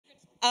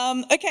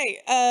This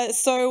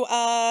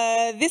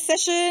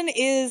session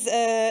is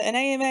an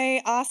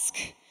AMA Ask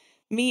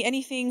Me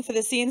Anything for the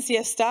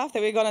CNCF staff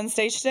that we got on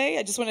stage today.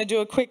 I just want to do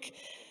a quick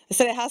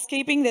set of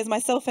housekeeping. There's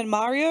myself and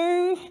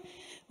Mario.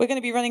 We're going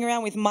to be running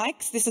around with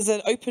mics. This is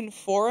an open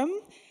forum.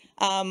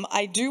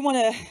 I do want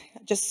to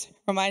just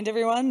remind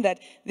everyone that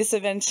this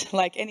event,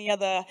 like any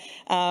other,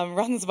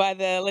 runs by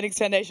the Linux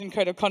Foundation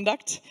Code of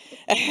Conduct.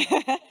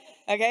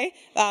 Okay,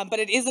 but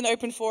it is an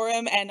open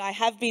forum, and I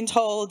have been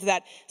told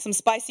that some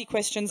spicy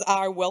questions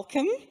are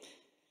welcome.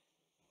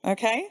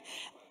 Okay,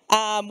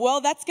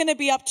 well, that's going to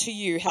be up to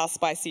you. How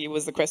spicy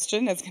was the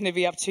question? It's going to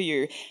be up to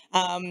you.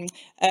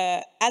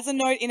 As a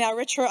note, in our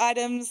retro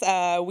items,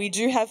 we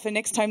do have for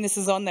next time this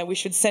is on that we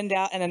should send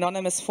out an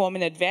anonymous form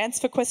in advance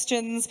for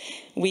questions.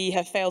 We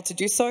have failed to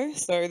do so,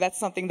 so that's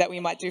something that we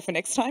might do for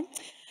next time.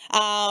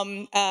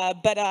 What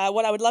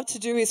I would love to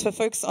do is for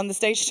folks on the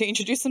stage to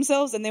introduce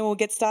themselves, and then we'll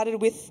get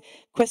started with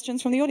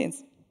questions from the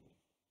audience.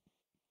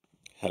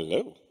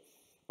 Hello,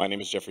 my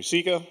name is Jeffrey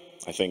Sika.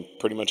 I think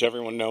pretty much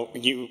everyone know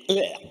you.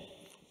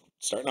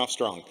 Starting off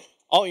strong.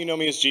 All you know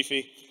me as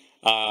Jeefy.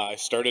 I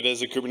started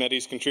as a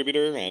Kubernetes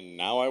contributor, and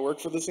now I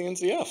work for the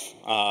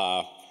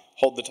CNCF.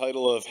 Hold the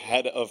title of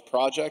head of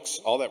projects.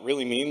 All that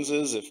really means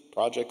is if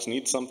projects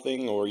need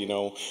something, or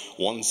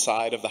one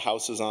side of the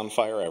house is on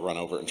fire, I run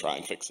over and try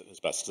and fix it as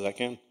best as I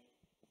can.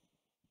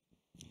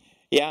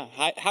 Yeah,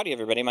 howdy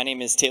everybody. My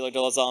name is Taylor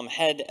Dolezal. I'm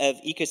head of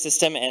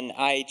ecosystem, and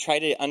I try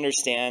to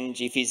understand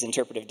Jeefy's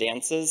interpretive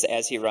dances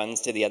as he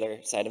runs to the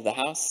other side of the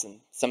house, and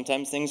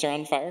sometimes things are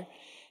on fire.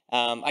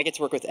 I get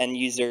to work with end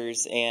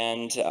users,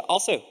 and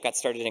also got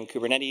started in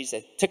Kubernetes.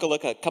 I took a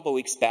look a couple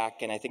weeks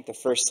back, and I think the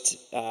first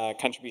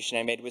contribution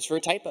I made was for a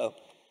typo.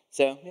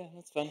 So yeah,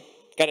 that's fun.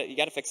 You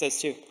gotta fix those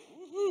too.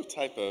 Woohoo,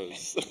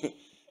 typos.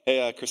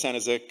 Hey, Chris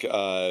Anazik,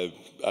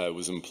 I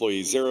was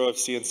employee 0 of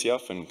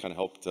CNCF and kind of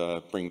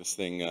helped bring this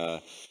thing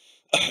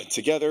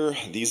together.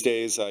 These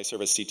days, I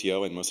serve as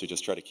CTO and mostly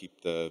just try to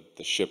keep the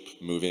ship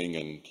moving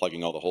and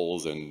plugging all the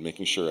holes and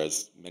making sure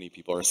as many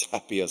people are as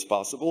happy as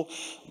possible.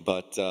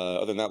 But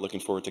other than that,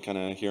 looking forward to kind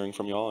of hearing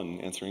from you all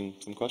and answering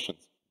some questions.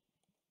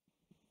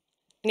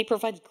 And he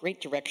provides great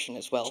direction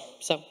as well.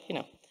 So,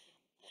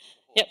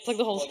 yeah, plug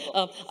the holes.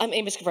 I'm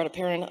Amos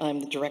Gavardo-Perrin. I'm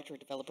the Director of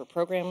Developer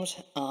Programs.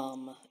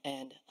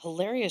 And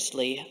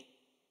hilariously,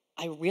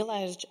 I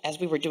realized as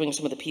we were doing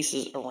some of the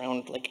pieces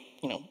around,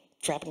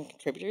 trapping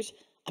contributors,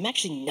 I'm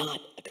actually not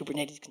a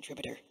Kubernetes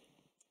contributor,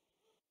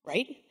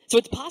 right? So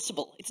it's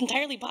possible. It's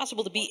entirely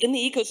possible to be in the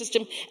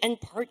ecosystem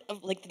and part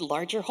of, the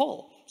larger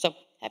whole. So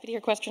happy to hear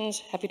questions.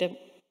 Happy to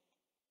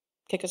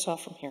kick us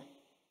off from here.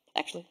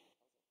 Actually.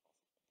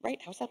 Right,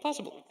 how is that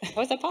possible?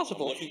 How is that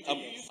possible?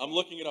 I'm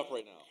looking it up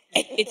right now.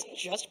 It's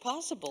just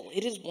possible.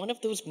 It is one of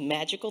those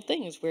magical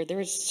things where there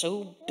is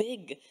so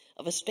big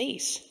of a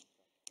space.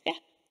 Yeah.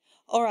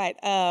 All right,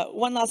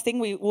 one last thing.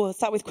 We will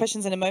start with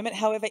questions in a moment.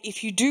 However,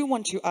 if you do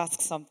want to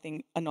ask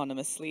something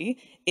anonymously,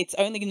 it's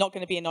only not going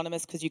to be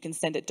anonymous because you can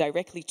send it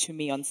directly to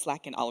me on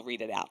Slack and I'll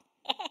read it out.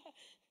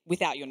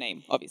 Without your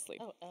name, obviously,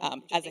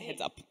 as a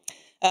heads up.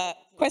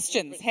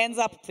 Questions, hands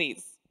up,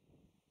 please.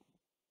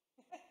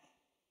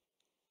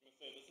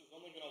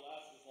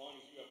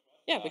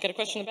 Yeah, we got a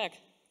question in the back.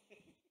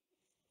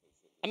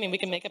 I mean, we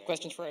can make up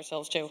questions for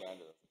ourselves, too.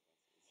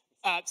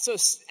 So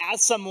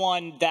as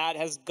someone that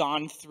has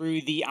gone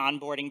through the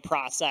onboarding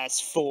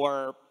process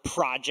for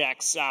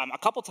projects a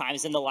couple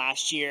times in the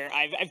last year,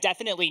 I've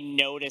definitely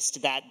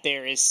noticed that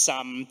there is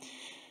some,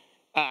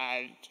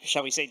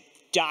 shall we say,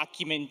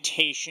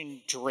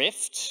 documentation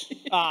drift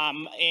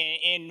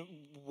in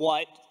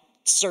what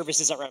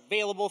services are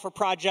available for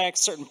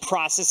projects, certain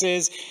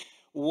processes.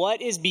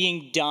 What is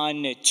being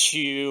done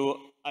to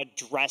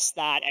address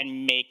that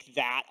and make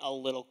that a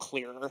little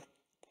clearer?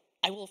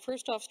 I will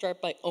first off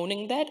start by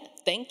owning that.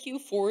 Thank you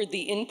for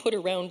the input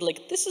around,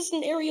 this is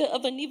an area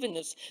of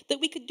unevenness that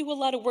we could do a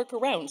lot of work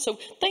around. So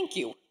thank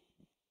you.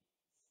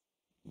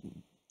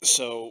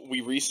 So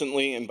we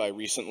recently, and by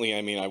recently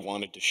I mean I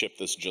wanted to ship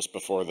this just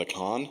before the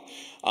con,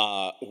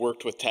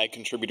 worked with Tag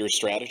Contributor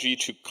Strategy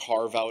to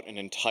carve out an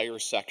entire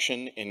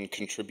section in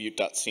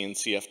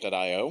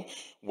contribute.cncf.io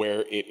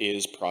where it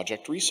is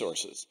project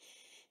resources.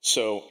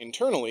 So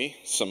internally,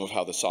 some of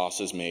how the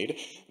sauce is made,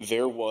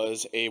 there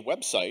was a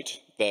website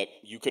that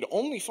you could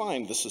only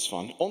find, this is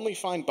fun, only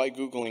find by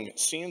Googling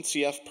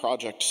CNCF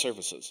project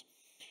services.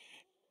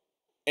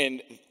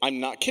 And I'm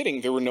not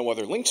kidding, there were no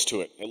other links to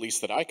it, at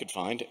least that I could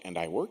find, and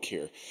I work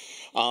here.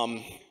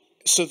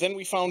 So then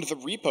we found the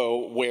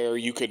repo where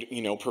you could,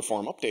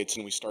 perform updates,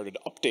 and we started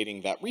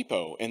updating that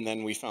repo. And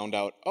then we found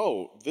out,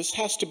 oh, this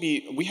has to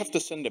be, we have to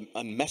send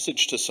a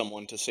message to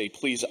someone to say,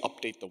 please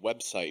update the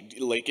website.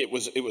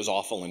 It was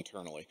awful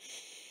internally.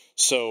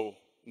 So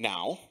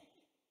now,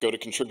 go to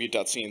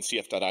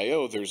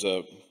contribute.cncf.io, there's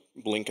a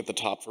link at the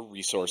top for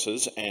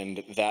resources,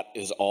 and that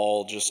is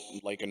all just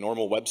like a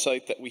normal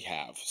website that we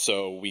have.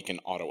 So we can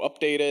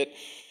auto-update it,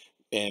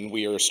 And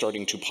we are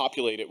starting to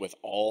populate it with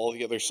all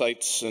the other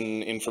sites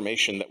and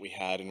information that we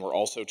had. And we're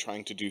also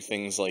trying to do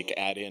things like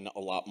add in a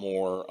lot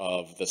more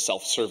of the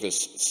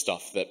self-service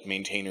stuff that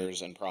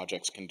maintainers and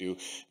projects can do.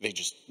 They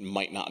just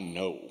might not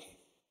know.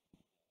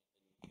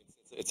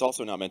 It's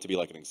also not meant to be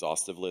like an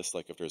exhaustive list.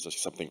 Like if there's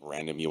just something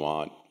random you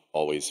want,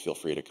 always feel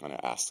free to kind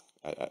of ask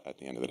at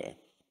the end of the day.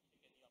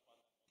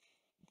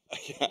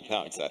 Yeah,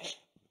 no, exactly.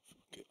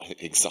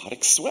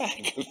 Exotic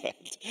swag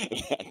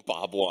that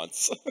Bob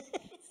wants.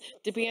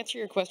 Did we answer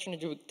your question,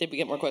 or did we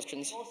get more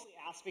questions? Mostly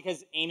asked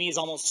because Amy is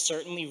almost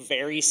certainly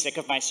very sick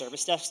of my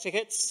service desk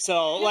tickets.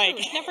 So,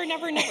 Never.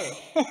 Yes,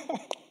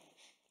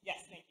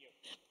 thank you.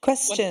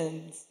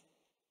 Questions?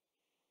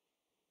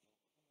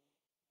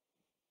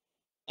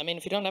 I mean,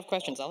 if you don't have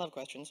questions, I'll have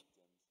questions.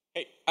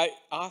 Hey, I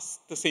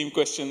asked the same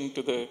question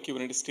to the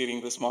Kubernetes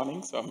steering this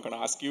morning, so I'm going to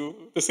ask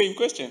you the same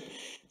question.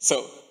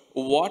 So,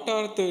 what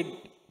are the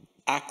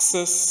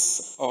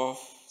axes of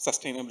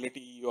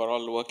sustainability you are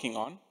all working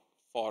on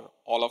for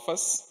all of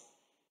us?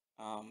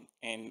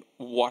 And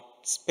what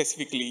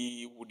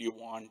specifically would you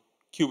want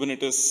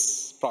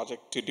Kubernetes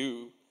project to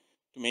do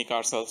to make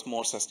ourselves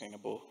more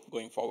sustainable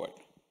going forward?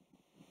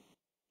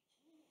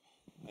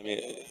 I mean,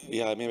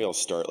 yeah, maybe I'll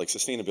start. Like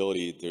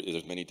sustainability,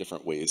 there's many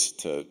different ways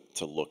to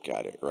look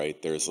at it,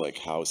 right? There's like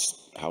how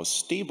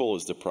stable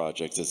is the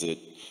project? Is it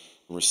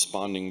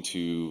responding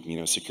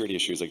to security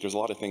issues? Like there's a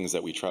lot of things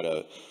that we try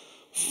to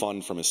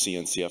fund from a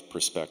CNCF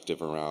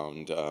perspective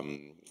around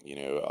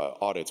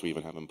audits. We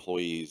even have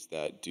employees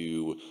that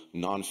do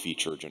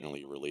non-feature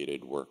generally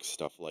related work,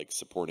 stuff like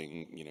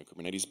supporting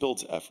Kubernetes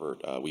builds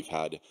effort. We've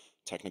had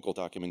technical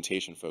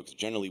documentation folks.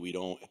 Generally, we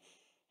don't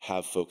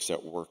have folks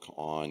that work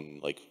on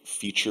like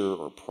feature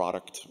or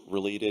product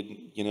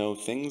related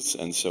things,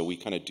 and so we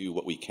kind of do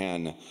what we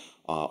can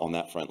on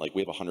that front. Like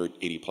we have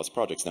 180 plus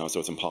projects now, so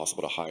it's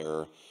impossible to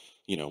hire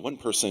one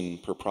person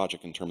per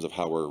project in terms of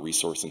how we're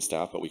resourcing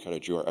staff, but we kind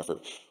of do our effort.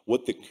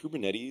 What the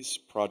Kubernetes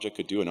project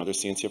could do and other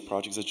CNCF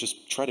projects is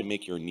just try to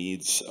make your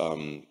needs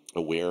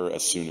aware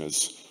as soon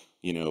as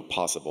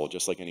possible.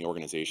 Just like any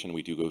organization,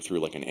 we do go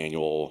through like an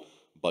annual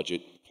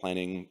budget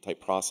planning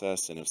type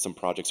process, and if some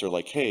projects are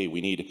like, hey,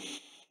 we need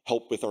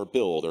help with our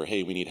build, or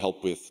hey, we need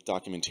help with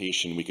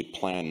documentation, we could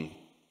plan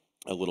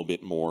a little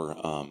bit more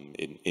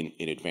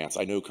in advance.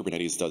 I know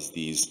Kubernetes does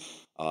these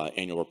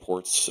annual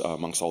reports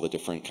amongst all the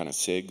different kind of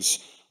SIGs.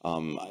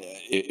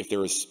 If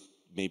there is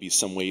maybe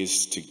some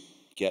ways to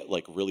get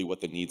like really what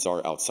the needs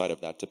are outside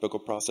of that typical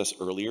process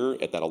earlier,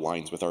 that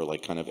aligns with our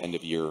like kind of end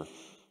of year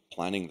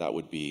planning, that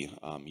would be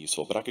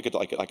useful. But I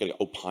could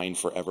opine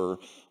forever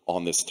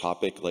on this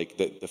topic. Like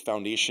the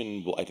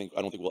foundation I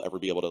don't think we'll ever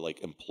be able to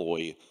like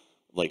employ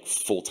like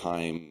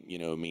full-time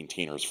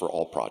maintainers for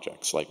all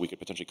projects. Like we could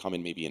potentially come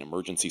in maybe in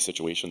emergency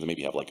situations and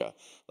maybe have like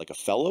a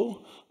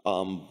fellow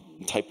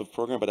type of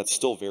program, but that's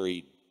still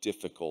very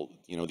difficult.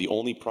 The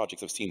only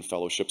projects I've seen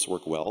fellowships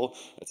work well,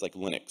 it's like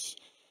Linux.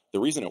 The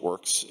reason it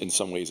works in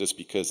some ways is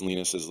because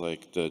Linus is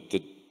like the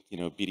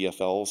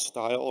BDFL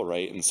style,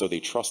 right? And so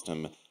they trust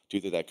him due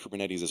to that.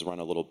 Kubernetes is run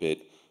a little bit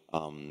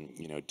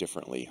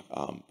differently.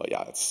 But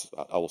yeah,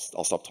 I'll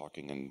stop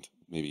talking and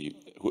maybe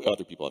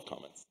other people have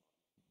comments.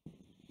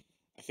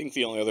 I think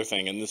the only other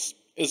thing, and this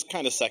is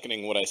kind of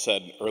seconding what I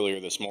said earlier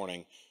this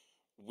morning,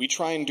 we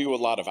try and do a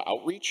lot of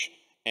outreach,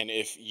 and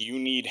if you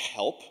need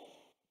help,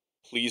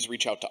 please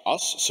reach out to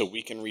us so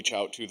we can reach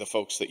out to the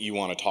folks that you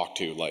want to talk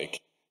to.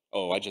 Like,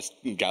 oh, I just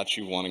got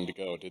you wanting to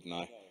go, didn't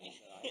I?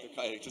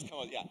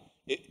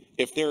 Yeah.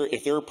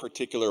 If there are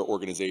particular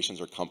organizations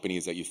or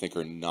companies that you think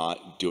are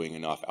not doing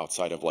enough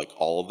outside of like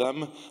all of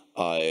them,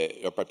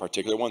 or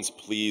particular ones,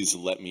 please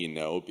let me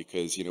know,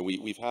 because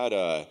we've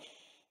had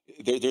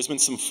there's been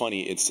some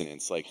funny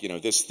incidents, like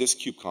this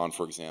KubeCon,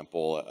 for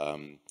example.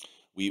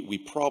 We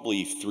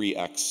probably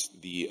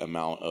 3x the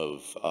amount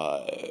of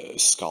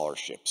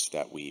scholarships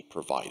that we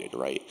provided,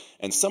 right?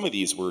 And some of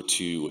these were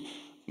to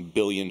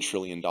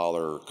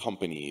billion-trillion-dollar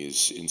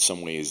companies in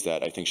some ways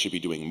that I think should be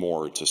doing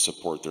more to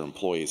support their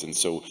employees. And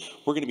so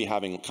we're going to be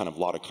having kind of a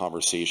lot of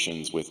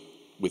conversations with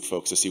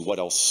folks to see what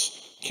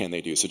else can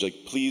they do. So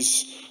like,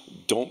 please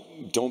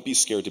don't be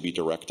scared to be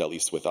direct, at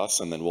least with us,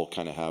 and then we'll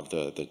kind of have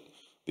the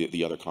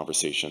other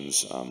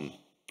conversations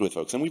with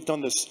folks. And we've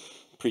done this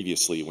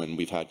previously when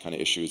we've had kind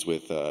of issues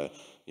with,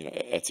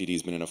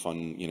 etcd's been in a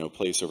fun,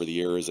 place over the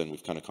years, and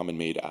we've kind of come and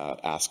made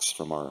asks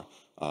from our,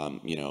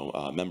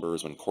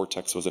 members. When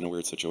Cortex was in a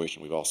weird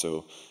situation, we've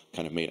also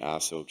kind of made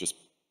asks. So just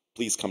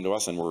please come to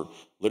us, and we're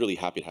literally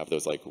happy to have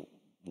those like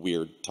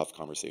weird, tough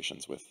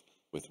conversations with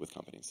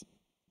companies.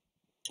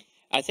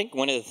 I think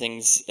one of the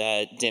things,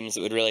 DIMS,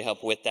 that would really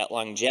help with that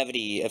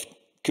longevity of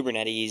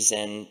Kubernetes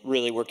and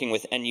really working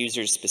with end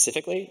users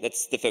specifically,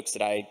 that's the folks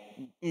that I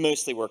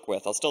mostly work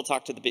with. I'll still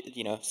talk to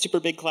the super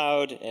big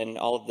cloud and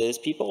all of those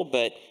people,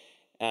 but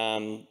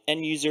end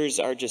users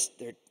are just,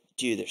 they're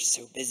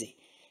so busy.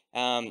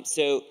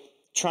 So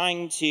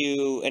trying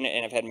to,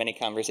 and I've had many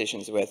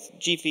conversations with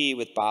Jeefy,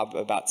 with Bob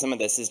about some of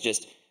this, is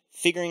just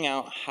figuring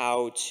out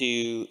how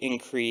to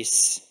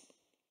increase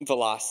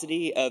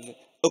velocity of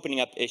opening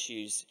up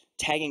issues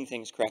tagging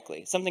things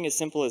correctly. Something as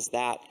simple as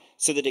that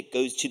so that it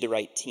goes to the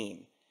right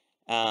team.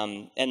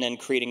 And then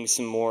creating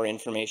some more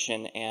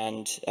information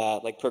and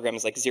like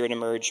programs like Zero to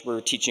Merge,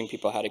 we're teaching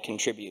people how to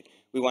contribute.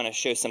 We want to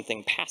show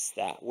something past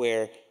that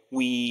where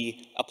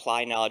we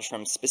apply knowledge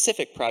from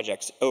specific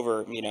projects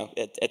over,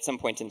 at some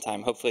point in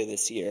time, hopefully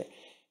this year.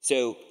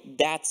 So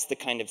that's the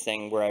kind of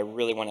thing where I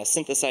really want to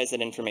synthesize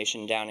that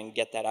information down and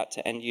get that out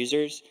to end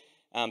users.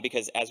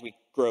 Because as we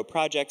grow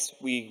projects,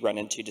 we run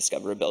into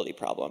discoverability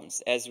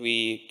problems. As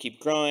we keep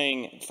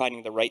growing,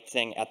 finding the right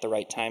thing at the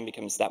right time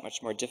becomes that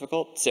much more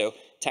difficult. So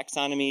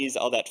taxonomies,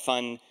 all that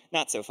fun,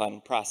 not so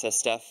fun process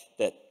stuff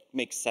that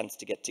makes sense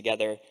to get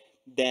together,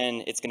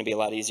 then it's going to be a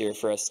lot easier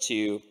for us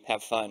to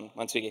have fun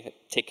once we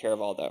take care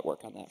of all that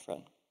work on that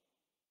front.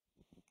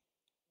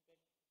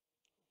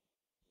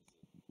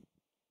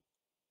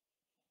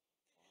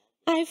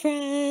 Hi,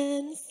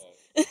 friends.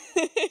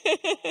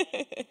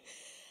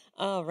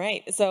 All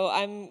right, so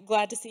I'm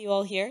glad to see you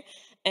all here,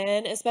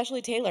 and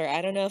especially Taylor.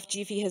 I don't know if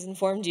Jeefy has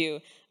informed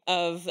you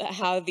of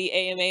how the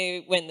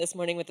AMA went this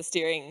morning with the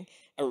steering.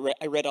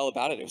 I read all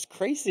about it. It was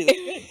crazy. That's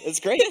good. It's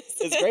great.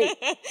 It's great.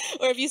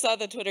 Or if you saw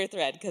the Twitter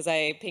thread, because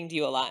I pinged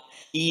you a lot.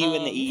 EU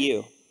and the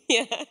EU.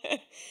 Yeah.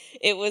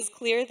 It was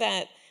clear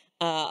that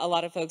a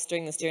lot of folks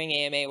during the steering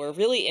AMA were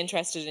really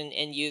interested in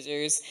end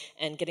users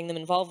and getting them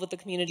involved with the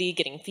community,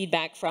 getting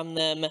feedback from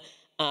them,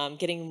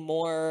 getting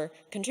more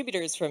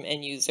contributors from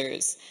end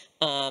users.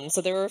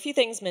 So there were a few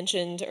things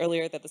mentioned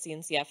earlier that the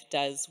CNCF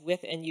does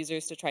with end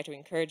users to try to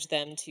encourage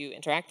them to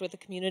interact with the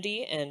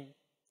community and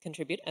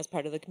contribute as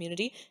part of the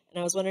community. And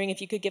I was wondering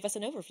if you could give us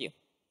an overview.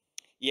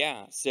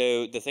 Yeah,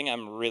 so the thing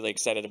I'm really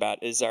excited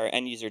about is our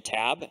end user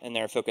tab, and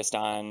they're focused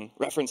on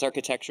reference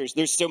architectures.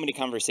 There's so many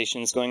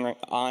conversations going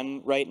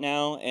on right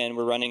now, and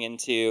we're running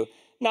into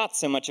not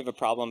so much of a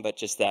problem, but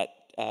just that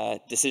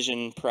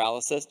decision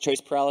paralysis, choice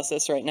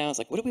paralysis right now. It's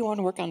like, what do we want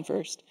to work on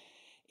first?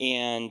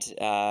 And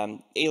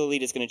Ayla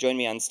Lead is going to join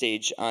me on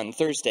stage on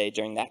Thursday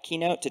during that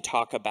keynote to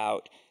talk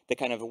about the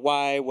kind of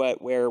why,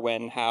 what, where,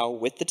 when, how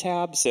with the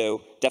tab.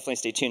 So definitely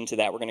stay tuned to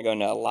that. We're going to go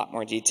into a lot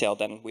more detail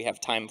than we have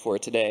time for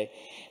today.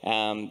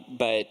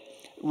 But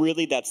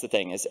really that's the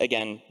thing is,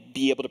 again,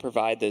 be able to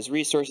provide those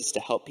resources to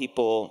help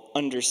people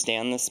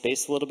understand the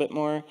space a little bit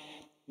more.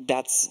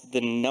 That's the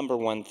number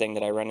one thing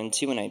that I run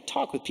into when I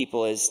talk with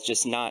people is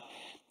just not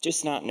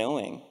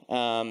knowing.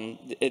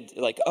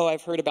 Like, oh,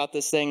 I've heard about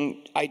this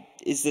thing.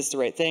 Is this the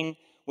right thing?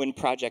 When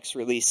projects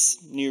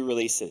release new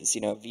releases,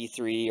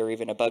 V3 or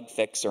even a bug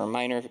fix or a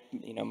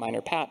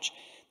minor patch,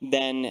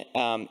 then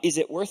is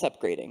it worth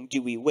upgrading?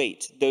 Do we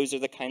wait? Those are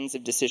the kinds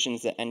of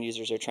decisions that end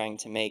users are trying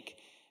to make.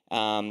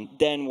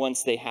 Then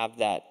once they have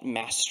that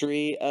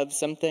mastery of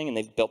something and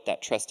they've built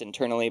that trust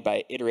internally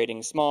by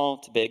iterating small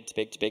to big to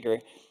big to bigger,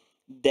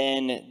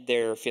 then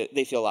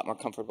they feel a lot more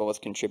comfortable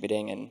with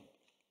contributing and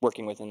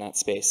working within that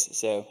space.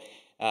 So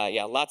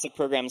yeah, lots of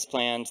programs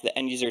planned. The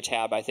end user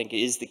tab, I think,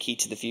 is the key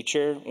to the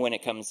future when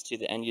it comes to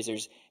the end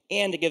users.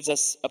 And it gives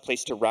us a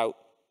place to route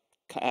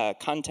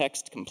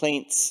context,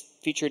 complaints,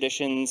 feature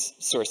additions,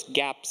 source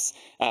gaps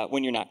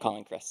when you're not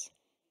calling Chris.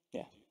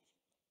 Yeah.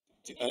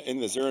 In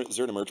the Zero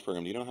to Merge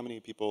program, do you know how many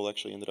people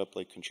actually ended up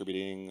like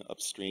contributing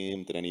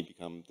upstream? Did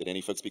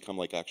any folks become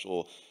like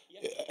actual?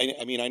 Yeah.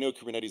 I mean, I know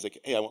Kubernetes like,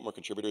 hey, I want more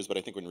contributors, but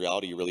I think in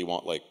reality, you really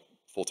want like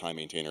full-time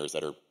maintainers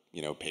that are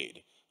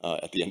paid.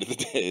 At the end of the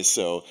day.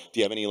 So do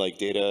you have any like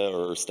data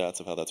or stats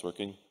of how that's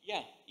working?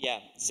 Yeah.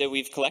 So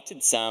we've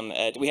collected some.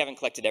 We haven't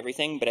collected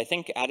everything, but I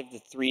think out of the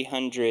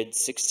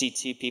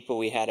 362 people,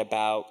 we had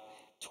about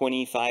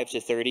 25 to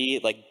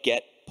 30 like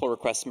get pull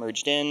requests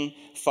merged in.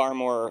 Far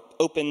more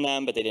open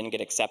them, but they didn't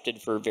get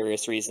accepted for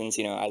various reasons.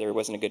 Either it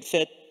wasn't a good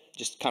fit,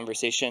 just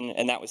conversation,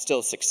 and that was still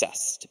a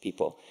success to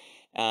people.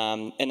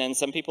 And then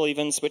some people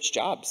even switched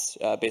jobs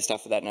based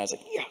off of that, and I was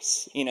like,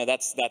 yes.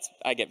 That's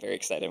I get very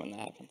excited when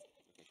that happens.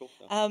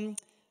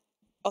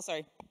 Oh,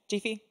 sorry.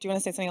 Jeefy, do you want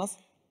to say something else?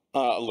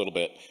 A little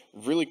bit.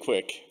 Really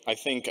quick, I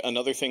think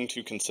another thing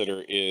to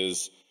consider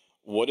is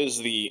what is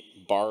the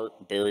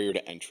barrier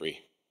to entry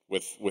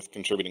with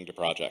contributing to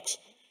projects?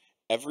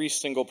 Every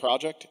single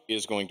project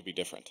is going to be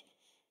different.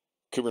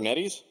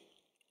 Kubernetes,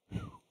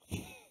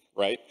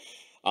 right?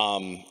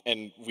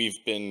 And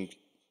we've been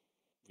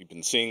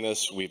seeing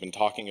this, we've been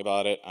talking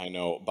about it. I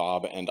know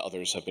Bob and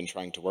others have been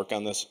trying to work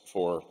on this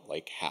for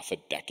like half a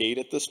decade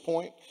at this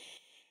point.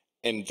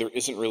 And there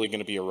isn't really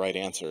going to be a right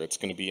answer. It's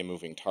going to be a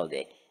moving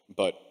target.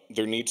 But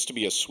there needs to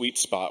be a sweet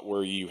spot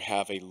where you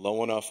have a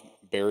low enough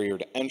barrier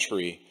to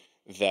entry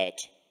that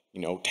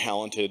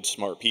talented,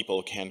 smart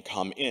people can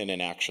come in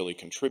and actually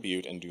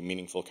contribute and do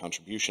meaningful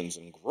contributions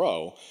and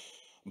grow,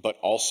 but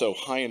also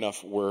high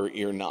enough where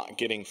you're not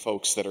getting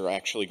folks that are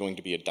actually going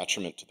to be a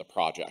detriment to the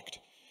project.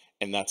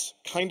 And that's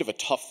kind of a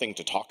tough thing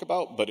to talk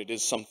about, but it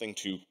is something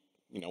to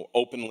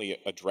openly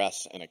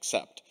address and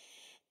accept.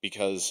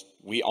 Because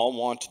we all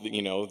want,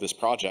 this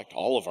project,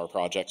 all of our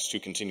projects, to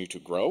continue to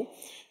grow,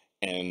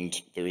 and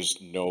there's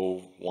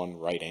no one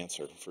right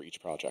answer for each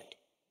project.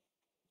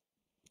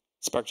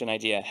 Sparked an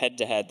idea, head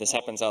to head. This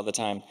happens all the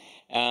time.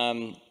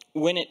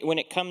 when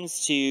it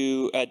comes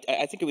to,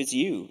 I think it was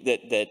you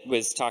that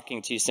was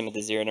talking to some of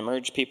the Zero to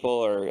Merge people,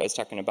 or I was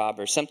talking to Bob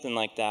or something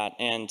like that,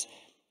 and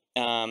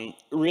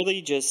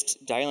really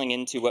just dialing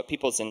into what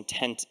people's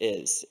intent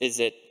is. Is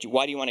it,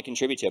 why do you want to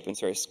contribute to open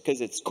source? Because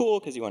it's cool,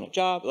 because you want a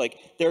job? Like,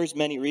 there's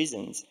many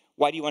reasons.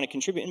 Why do you want to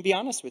contribute? And be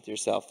honest with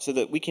yourself so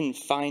that we can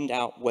find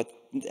out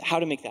how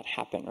to make that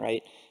happen,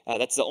 right?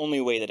 That's the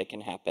only way that it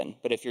can happen.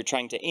 But if you're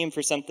trying to aim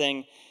for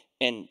something,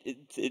 and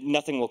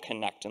nothing will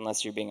connect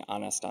unless you're being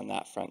honest on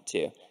that front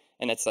too.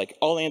 And it's like,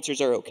 all answers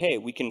are okay,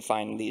 we can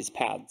find these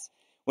paths.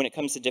 When it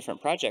comes to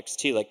different projects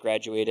too, like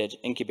Graduated,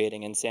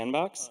 Incubating, and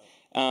Sandbox,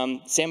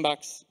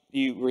 Sandbox,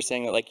 you were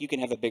saying that like you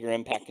can have a bigger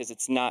impact because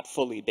it's not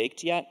fully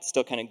baked yet,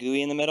 still kind of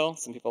gooey in the middle.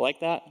 Some people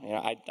like that. You know,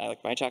 I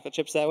like my chocolate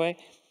chips that way.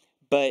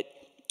 But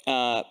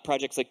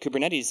projects like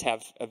Kubernetes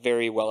have a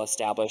very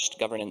well-established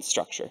governance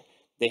structure.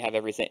 They have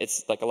everything.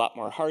 It's like a lot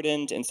more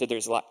hardened, and so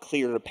there's a lot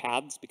clearer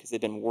paths because they've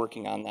been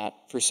working on that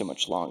for so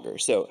much longer.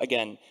 So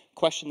again,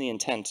 question the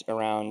intent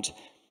around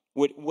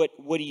what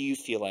do you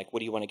feel like? What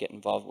do you want to get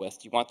involved with?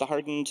 Do you want the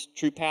hardened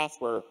true path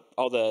where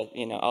all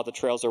the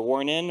trails are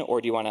worn in, or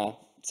do you want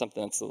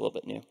something that's a little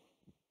bit new?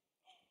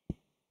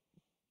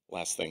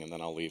 Last thing, and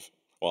then I'll leave.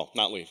 Well,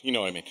 not leave. You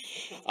know what I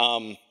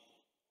mean.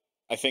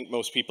 I think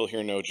most people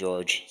here know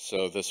George,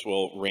 so this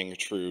will ring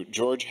true.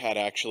 George had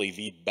actually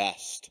the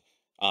best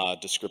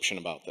description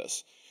about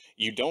this.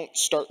 You don't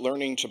start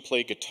learning to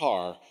play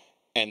guitar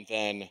and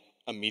then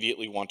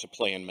immediately want to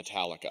play in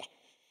Metallica.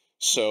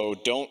 So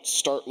don't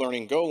start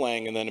learning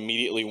Golang and then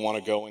immediately want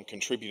to go and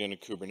contribute into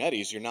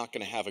Kubernetes. You're not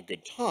going to have a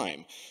good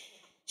time.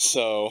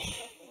 So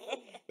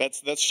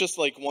that's just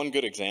like one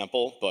good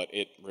example, but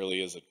it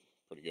really is a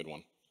pretty good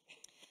one.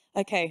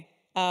 Okay.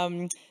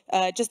 I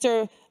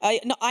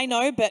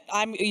know, but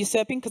I'm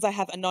usurping because I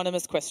have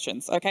anonymous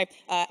questions. Okay,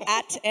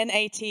 at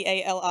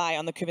NATALI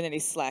on the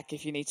Kubernetes Slack.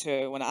 If you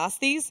want to ask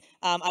these,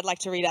 I'd like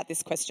to read out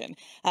this question.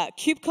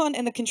 KubeCon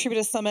and the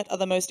Contributor Summit are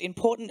the most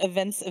important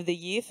events of the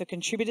year for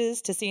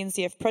contributors to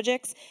CNCF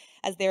projects,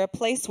 as they're a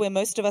place where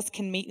most of us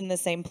can meet in the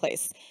same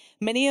place.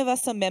 Many of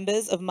us are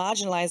members of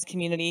marginalized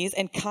communities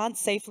and can't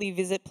safely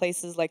visit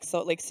places like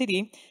Salt Lake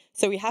City,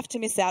 so we have to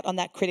miss out on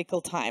that critical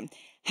time.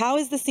 How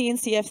is the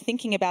CNCF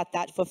thinking about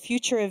that for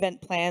future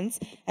event plans,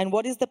 and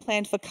what is the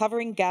plan for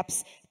covering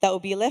gaps that will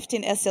be left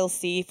in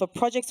SLC for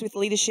projects with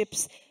leadership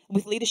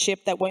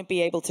that won't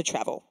be able to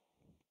travel?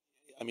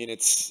 I mean,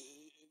 it's,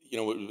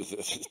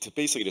 to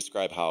basically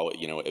describe how,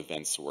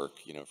 events work,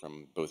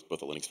 from both the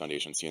Linux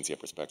Foundation and CNCF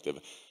perspective,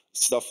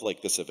 stuff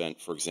like this event,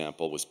 for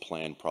example, was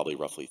planned probably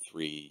roughly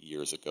 3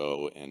 years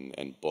ago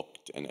and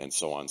booked and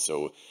so on.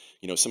 So,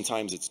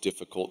 sometimes it's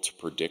difficult to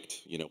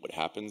predict, what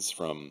happens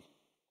from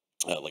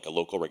like a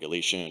local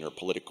regulation or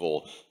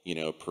political,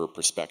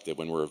 perspective.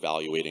 When we're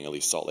evaluating, at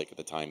least Salt Lake at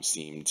the time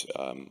seemed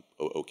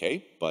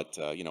okay, but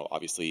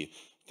obviously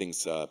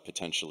things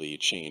potentially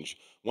change.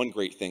 One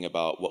great thing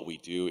about what we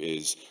do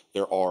is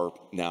there are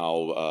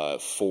now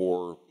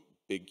 4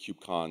 big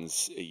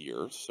KubeCons a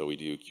year. So we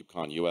do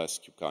KubeCon US,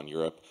 KubeCon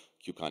Europe,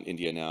 KubeCon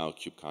India now,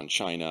 KubeCon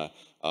China.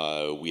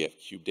 We have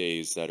Cube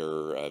Days that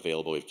are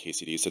available. We have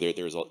KCD. So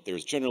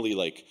there's generally,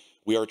 like,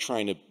 we are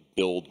trying to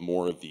build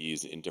more of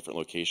these in different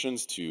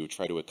locations to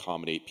try to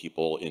accommodate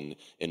people in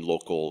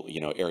local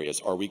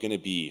areas. Are we going to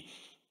be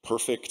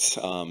perfect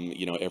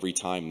every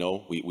time?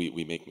 No,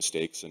 we make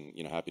mistakes, and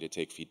happy to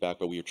take feedback,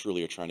 but we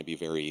truly are trying to be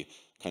very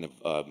kind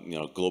of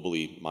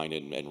globally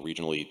minded and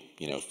regionally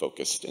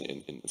focused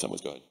in some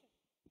ways. Go ahead.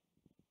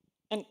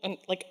 And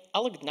like,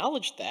 I'll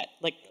acknowledge that.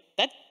 Like,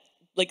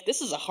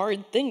 this is a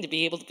hard thing to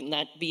be able to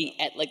not be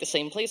at like the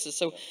same places.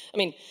 So I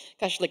mean,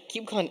 gosh, like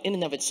KubeCon in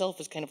and of itself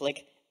is kind of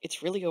like,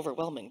 it's really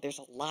overwhelming. There's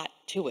a lot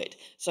to it.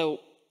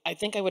 So I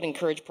think I would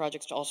encourage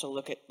projects to also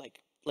look at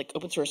like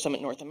Open Source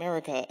Summit North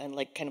America and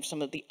like kind of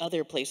some of the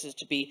other places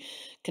to be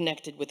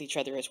connected with each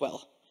other as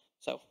well.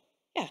 So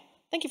yeah,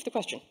 thank you for the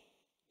question.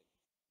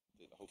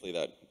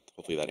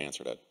 Hopefully that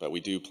answered it. But we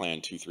do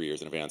plan 2-3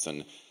 years in advance,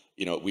 and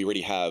we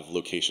already have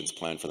locations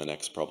planned for the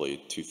next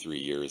probably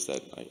 2-3 years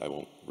that I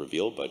won't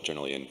reveal, but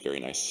generally in very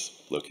nice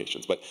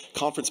locations. But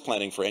conference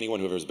planning, for anyone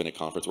who has been a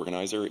conference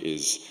organizer,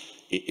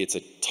 it's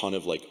a ton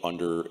of like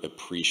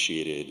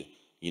underappreciated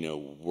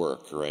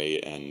work, right?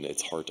 And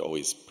it's hard to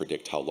always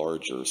predict how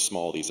large or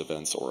small these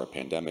events, or a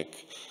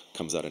pandemic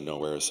comes out of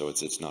nowhere. So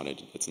it's not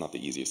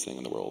the easiest thing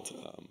in the world,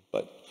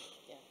 but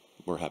yeah,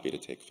 we're happy to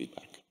take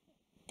feedback.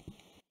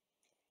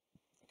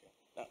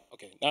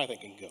 Okay, now I think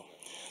I can go.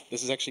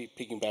 This is actually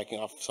piggybacking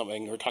off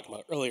something we were talking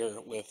about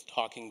earlier with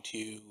talking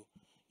to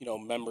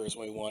members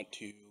when we want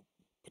to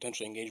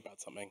potentially engage about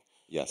something.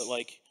 Yes. But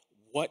like,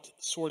 what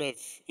sort of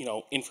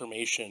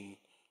information,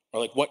 or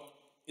like what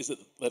is it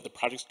that the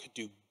projects could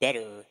do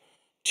better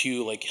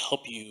to like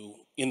help you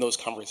in those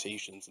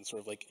conversations, and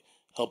sort of like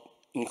help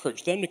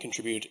encourage them to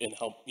contribute, and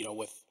help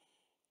with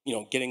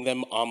getting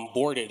them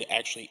onboarded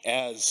actually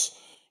as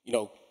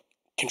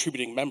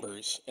contributing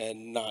members,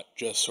 and not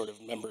just sort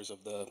of members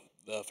of the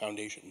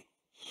foundation?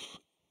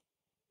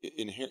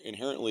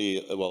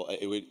 Inherently, well,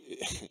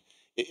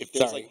 if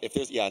there's like, if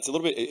there's, yeah, it's a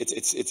little bit,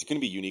 it's going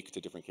to be unique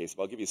to different cases,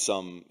 but I'll give you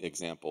some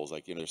examples.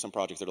 Like, there's some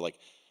projects that are like,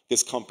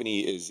 this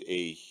company is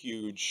a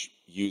huge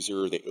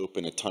user, they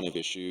open a ton of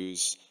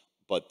issues,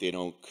 but they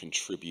don't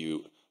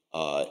contribute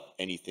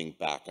anything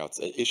back out.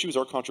 Issues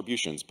are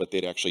contributions, but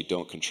they actually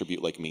don't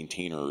contribute like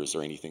maintainers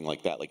or anything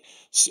like that. Like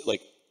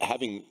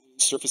having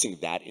surfacing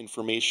that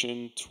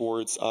information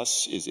towards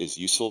us is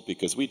useful,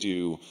 because we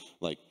do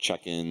like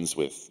check-ins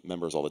with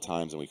members all the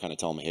times, and we kind of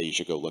tell them, hey, you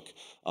should go look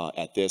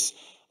at this.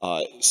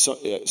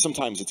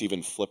 Sometimes it's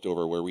even flipped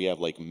over where we have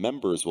like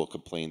members will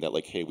complain that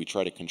like, hey, we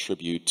try to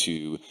contribute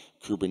to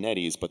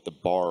Kubernetes, but the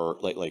bar,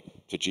 like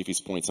to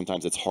Jeefy's point,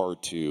 sometimes it's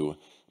hard to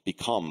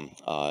become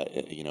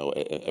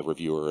a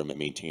reviewer, a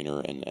maintainer,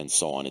 and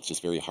so on. It's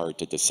just very hard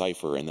to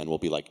decipher. And then we'll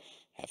be like,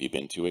 have you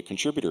been to a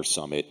contributor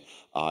summit?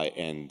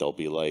 And they'll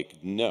be like,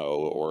 no,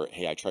 or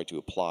hey, I tried to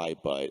apply,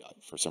 but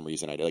for some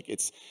reason I did. Like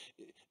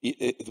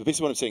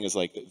basically what I'm saying is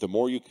like the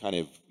more you kind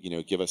of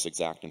give us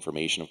exact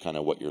information of kind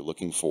of what you're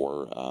looking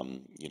for,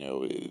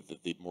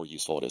 the more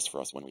useful it is for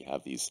us when we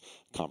have these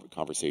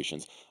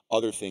conversations.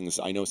 Other things,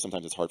 I know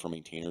sometimes it's hard for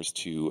maintainers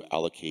to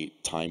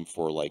allocate time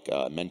for like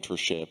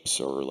mentorships,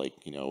 or like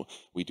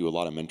we do a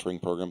lot of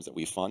mentoring programs that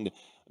we fund.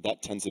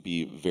 That tends to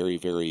be very,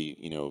 very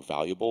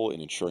valuable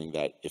in ensuring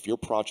that if your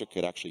project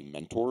could actually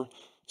mentor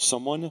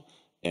someone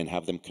and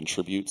have them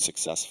contribute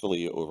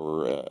successfully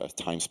over a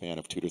time span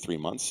of 2 to 3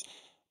 months,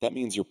 that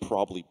means you're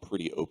probably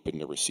pretty open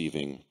to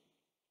receiving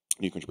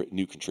new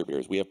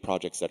contributors. We have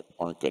projects that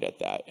aren't good at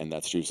that, and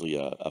that's usually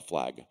a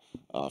flag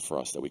for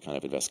us that we kind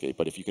of investigate.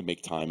 But if you can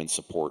make time and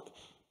support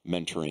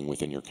mentoring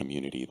within your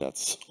community,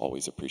 that's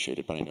always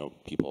appreciated. But I know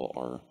people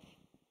are,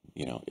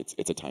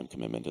 it's a time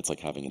commitment. It's like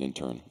having an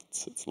intern.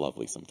 It's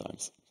lovely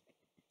sometimes.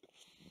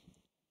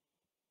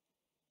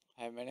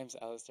 Hi, my name's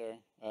Alistair.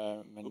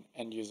 I'm an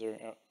end user.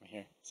 Oh, I'm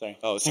here. Sorry.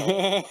 Oh,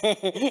 sorry.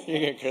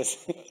 You're good,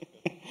 Chris.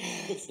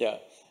 Yeah,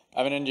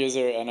 I'm an end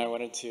user, and I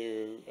wanted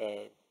to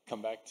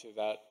come back to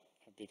that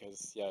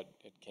because, yeah,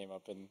 it came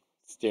up in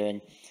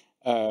steering.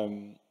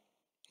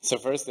 So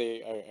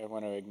firstly, I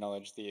want to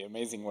acknowledge the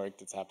amazing work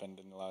that's happened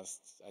in the last,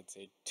 I'd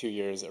say, 2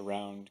 years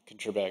around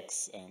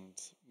Contribex and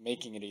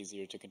making it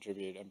easier to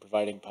contribute and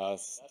providing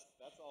paths.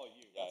 That's all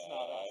you. That's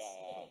not us.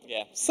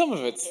 Yeah. Some of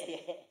it's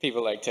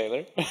people like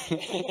Taylor.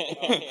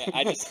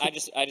 I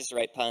just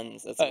write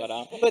puns. That's about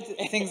all. But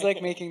things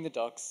like making the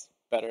docs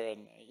better,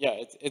 and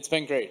yeah, it's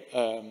been great.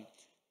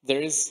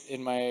 There is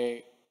in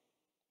my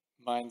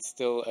mind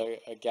still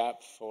a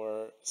gap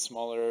for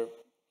smaller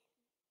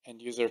end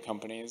user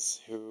companies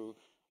who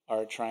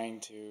are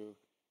trying to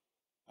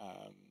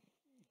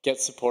get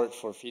support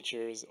for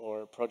features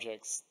or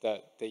projects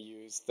that they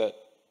use that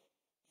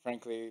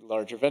frankly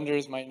larger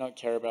vendors might not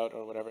care about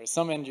or whatever.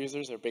 Some end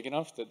users are big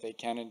enough that they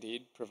can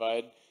indeed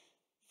provide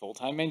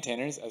full-time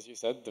maintainers, as you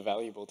said, the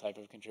valuable type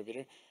of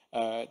contributor,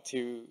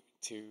 to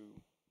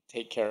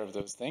take care of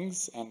those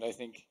things. And I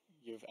think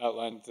you've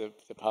outlined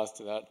the path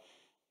to that.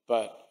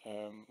 But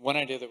one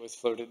idea that was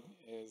floated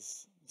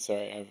is,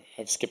 sorry,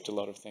 I've skipped a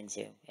lot of things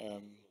here.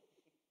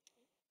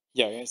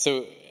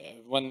 So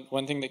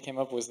one thing that came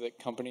up was that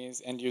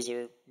companies, end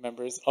user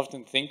members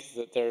often think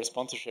that their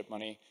sponsorship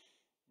money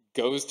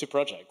goes to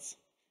projects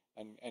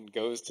and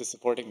goes to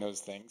supporting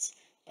those things.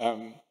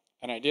 An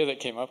idea that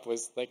came up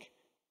was like,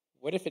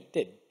 what if it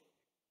did?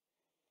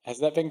 Has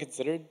that been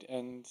considered?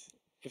 And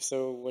if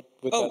so, what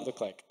would that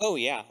look like? Oh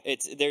yeah,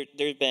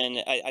 there's been,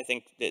 I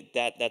think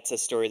that's a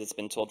story that's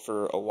been told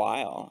for a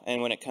while.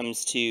 And when it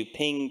comes to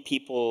paying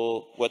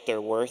people what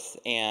they're worth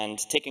and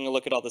taking a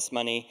look at all this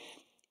money,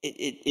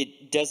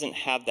 it doesn't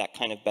have that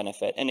kind of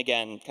benefit. And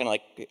again, kind of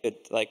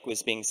like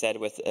was being said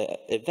with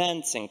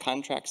events and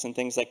contracts and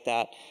things like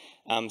that,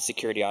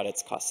 security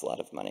audits cost a lot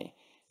of money.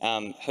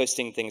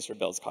 Hosting things for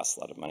builds costs a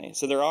lot of money.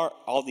 So there are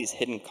all these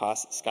hidden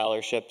cost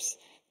scholarships.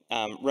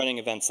 Running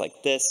events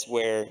like this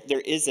where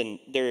there's a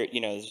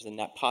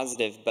net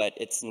positive, but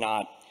it's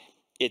not.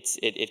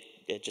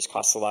 It just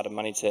costs a lot of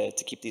money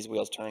to keep these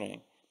wheels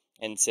turning.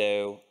 And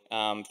so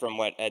and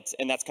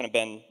that's kind of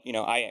been,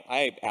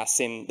 I asked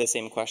the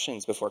same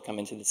questions before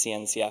coming to the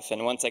CNCF,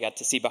 and once I got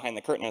to see behind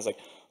the curtain, I was like,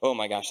 oh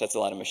my gosh, that's a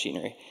lot of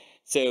machinery.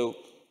 So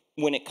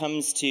when it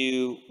comes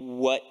to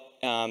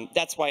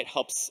that's why it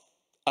helps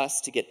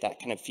us to get that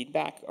kind of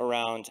feedback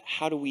around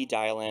how do we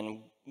dial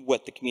in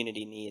what the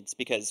community needs,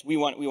 because we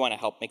want to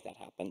help make that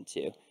happen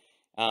too.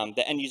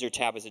 The end user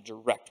tab is a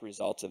direct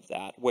result of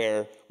that,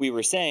 where we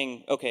were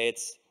saying, okay,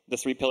 it's the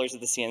 3 pillars of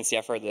the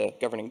CNCF are the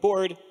governing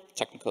board,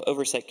 technical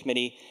oversight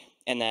committee,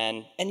 and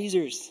then end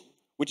users,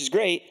 which is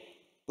great,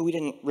 but we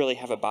didn't really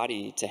have a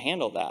body to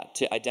handle that,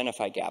 to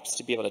identify gaps,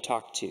 to be able to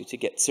talk to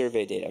get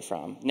survey data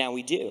from. Now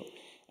we do,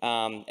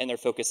 and they're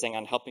focusing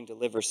on helping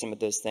deliver some of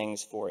those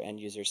things for end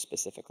users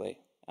specifically.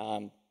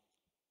 I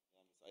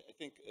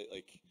think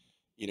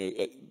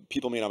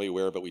people may not be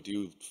aware, but we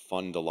do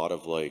fund a lot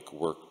of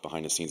work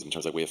behind the scenes in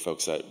terms of we have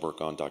folks that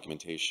work on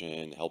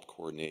documentation, help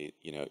coordinate,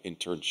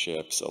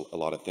 internships, a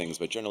lot of things,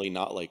 but generally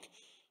not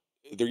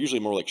they're usually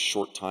more like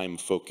short-time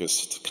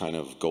focused kind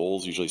of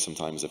goals. Usually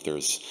sometimes if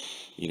there's,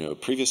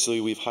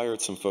 previously we've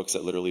hired some folks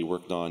that literally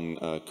worked on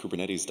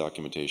Kubernetes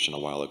documentation a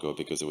while ago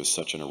because it was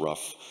such in a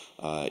rough,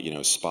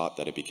 spot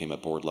that it became a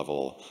board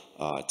level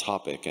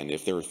topic. And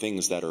if there are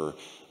things that are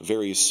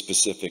very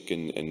specific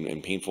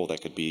and painful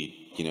that could be,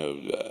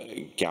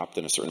 gapped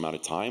in a certain amount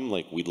of time,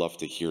 like we'd love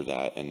to hear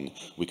that, and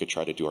we could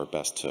try to do our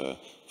best to,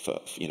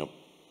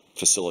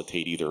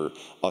 facilitate either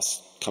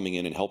us coming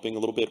in and helping a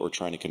little bit or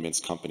trying to convince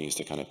companies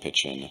to kind of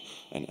pitch in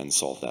and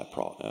solve that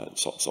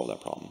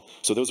problem.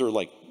 So those are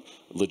like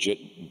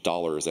legit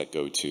dollars that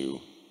go to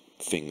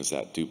things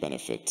that do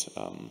benefit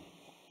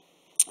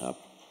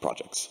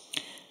projects.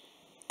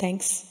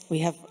 Thanks. We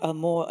have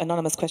more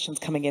anonymous questions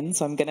coming in,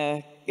 so I'm going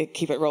to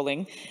keep it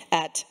rolling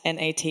at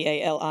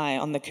NATALI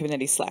on the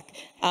Kubernetes Slack.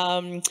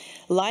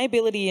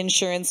 Liability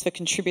insurance for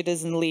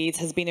contributors and leads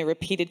has been a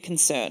repeated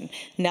concern.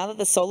 Now that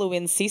the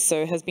SolarWinds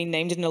CISO has been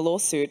named in a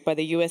lawsuit by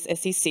the US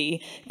SEC,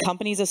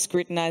 companies are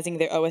scrutinizing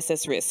their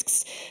OSS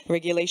risks.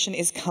 Regulation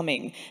is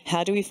coming.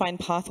 How do we find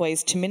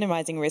pathways to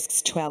minimizing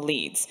risks to our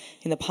leads?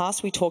 In the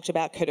past, we talked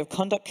about Code of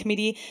Conduct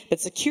Committee, but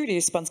Security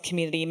Response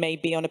Committee may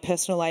be on a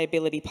personal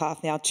liability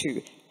path now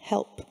too.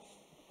 Help.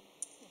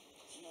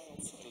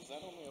 Does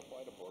that only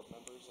apply to board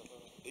members?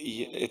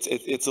 Yeah, it's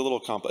a little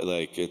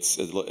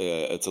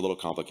it's a little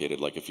complicated.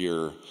 Like if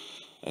you're,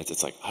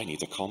 it's like I need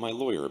to call my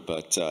lawyer.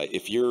 But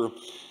if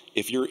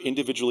you're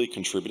individually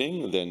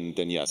contributing,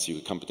 then yes, you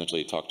could come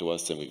potentially talk to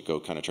us and we could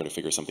go kind of try to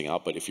figure something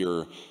out. But if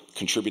you're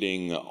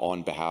contributing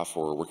on behalf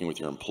or working with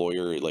your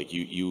employer, like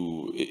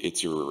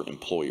it's your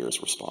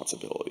employer's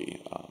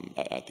responsibility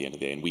at the end of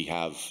the day. And we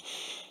have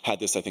had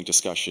this, I think,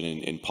 discussion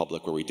in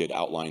public where we did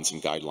outline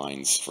some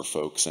guidelines for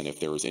folks, and if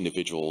there was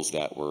individuals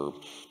that were,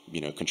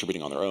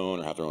 contributing on their own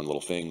or have their own little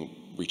thing,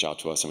 reach out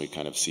to us and we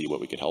kind of see what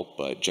we could help.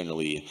 But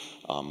generally,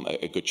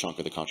 a good chunk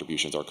of the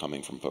contributions are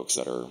coming from folks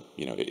that are,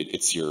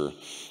 it's your,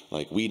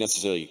 like we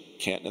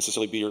can't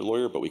necessarily be your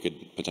lawyer, but we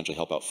could potentially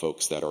help out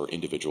folks that are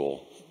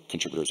individual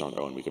contributors on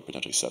their own. We could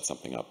potentially set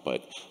something up,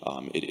 but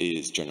it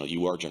is generally,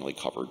 you are generally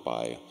covered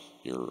by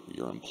your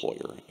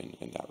employer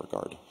in that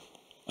regard.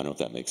 I don't know if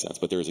that makes sense,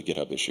 but there is a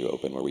GitHub issue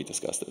open where we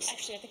discuss this.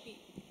 Actually, I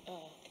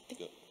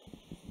think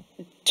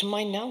to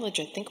my knowledge,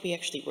 I think we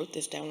actually wrote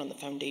this down on the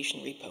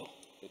foundation repo.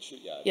 It should,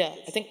 yeah. Yeah,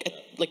 I think,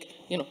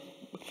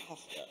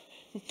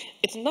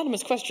 it's an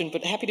anonymous question,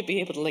 but happy to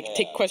be able to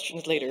take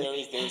questions later.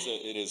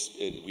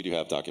 We do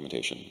have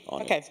documentation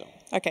on Okay. it. So.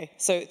 Okay.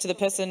 So to the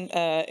person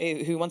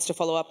who wants to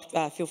follow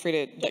up, feel free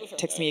to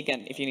text me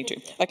again if you need to.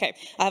 Okay.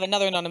 I have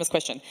another anonymous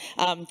question.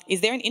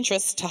 Is there an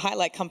interest to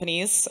highlight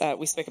companies,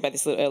 we spoke about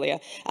this a little earlier,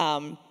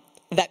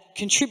 that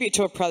contribute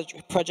to a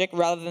project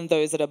rather than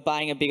those that are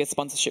buying a bigger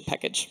sponsorship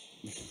package?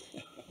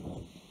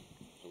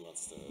 Who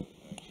wants to?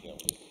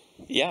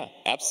 Yeah,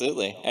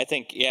 absolutely. I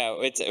think,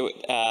 it's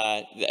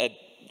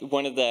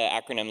one of the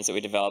acronyms that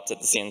we developed at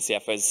the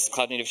CNCF was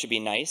Cloud Native should be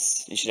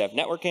nice. You should have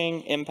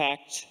networking,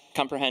 impact,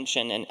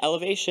 comprehension, and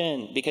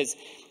elevation, because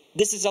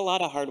this is a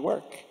lot of hard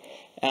work.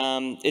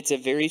 It's a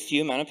very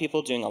few amount of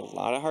people doing a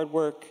lot of hard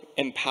work,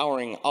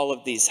 empowering all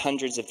of these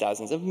hundreds of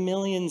thousands of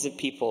millions of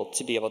people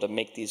to be able to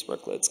make these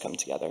workloads come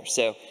together.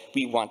 So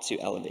we want to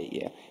elevate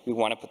you. We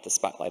want to put the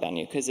spotlight on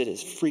you because it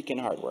is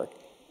freaking hard work.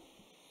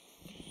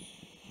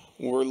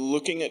 We're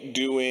looking at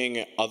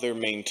doing other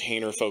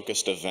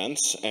maintainer-focused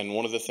events, and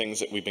one of the things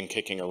that we've been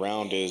kicking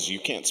around is you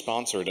can't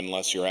sponsor it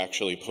unless you're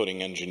actually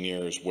putting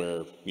engineers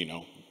where,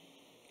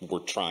 we're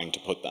trying to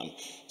put them.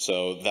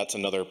 So that's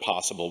another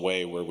possible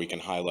way where we can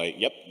highlight,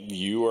 yep,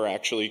 you are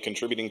actually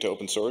contributing to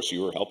open source,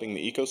 you are helping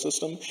the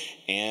ecosystem,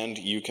 and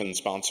you can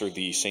sponsor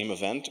the same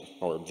event,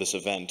 or this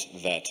event,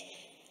 that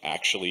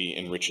actually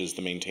enriches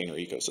the maintainer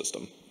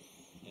ecosystem.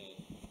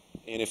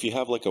 And if you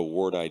have like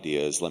award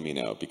ideas, let me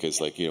know,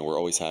 because we're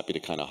always happy to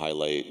kind of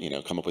highlight,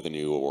 come up with a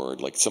new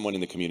award. Like someone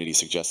in the community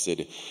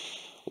suggested,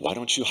 why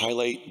don't you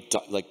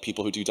highlight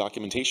people who do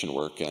documentation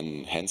work,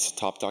 and hence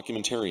Top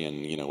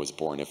Documentarian, was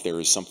born. If there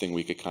is something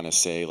we could kind of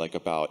say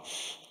about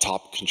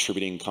top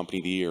contributing company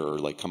of the year,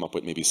 or come up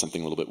with maybe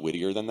something a little bit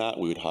wittier than that,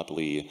 we would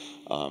happily,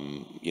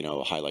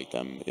 highlight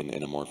them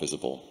in a more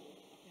visible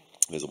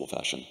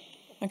fashion.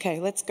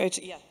 Okay, let's go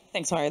to,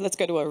 thanks, Mario. Let's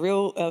go to a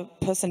real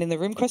person in the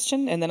room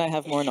question, and then I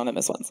have more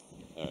anonymous ones.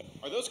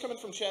 Are those coming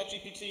from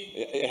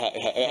ChatGPT? Yeah.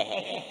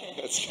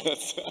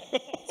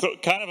 So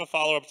kind of a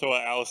follow-up to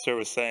what Alistair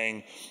was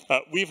saying.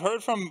 We've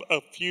heard from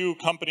a few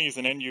companies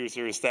and end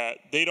users that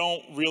they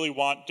don't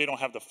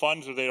have the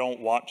funds, or they don't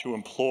want to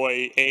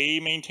employ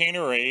a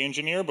maintainer or a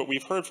engineer, but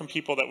we've heard from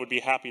people that would be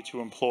happy to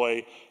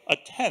employ a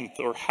tenth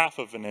or half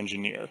of an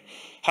engineer.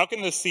 How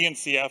can the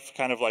CNCF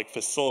kind of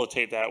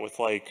facilitate that with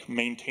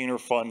maintainer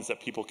funds that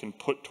people can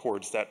put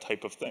towards that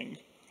type of thing?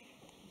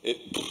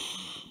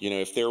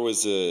 If there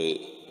was a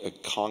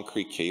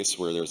concrete case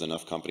where there's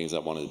enough companies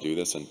that wanted to do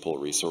this and pull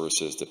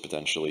resources to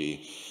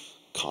potentially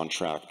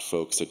contract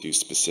folks that do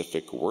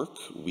specific work,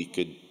 we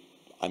could,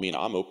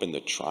 I'm open to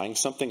trying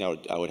something.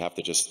 I would have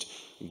to just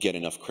get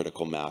enough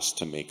critical mass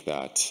to make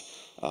that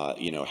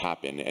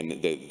happen. And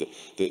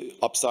the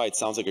upside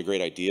sounds like a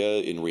great idea.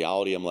 In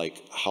reality, I'm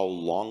like, how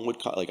long would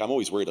I'm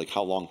always worried, like,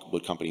 how long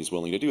would companies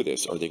willing to do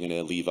this? Are they going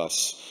to leave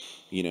us,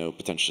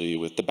 potentially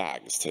with the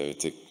bags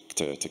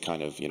to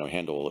kind of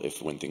handle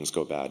when things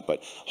go bad?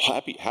 But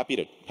happy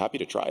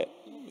to try it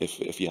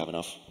if you have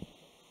enough.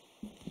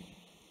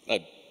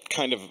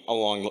 Kind of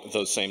along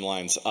those same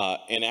lines,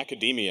 in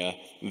academia,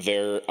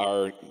 there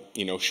are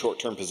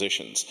short-term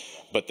positions,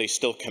 but they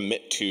still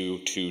commit to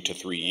 2 to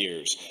 3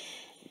 years.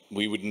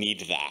 We would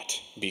need that,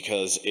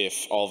 because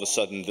if all of a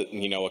sudden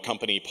a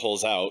company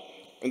pulls out,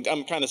 and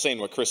I'm kind of saying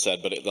what Chris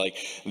said, but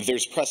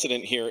there's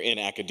precedent here in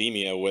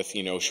academia with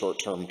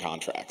short-term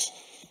contracts.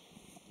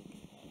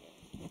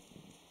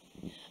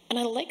 And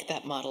I like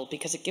that model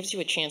because it gives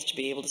you a chance to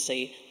be able to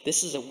say,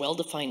 this is a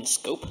well-defined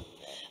scope.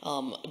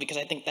 Because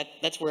I think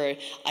that's where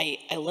I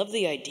love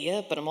the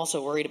idea, but I'm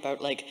also worried about,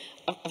 like,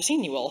 I've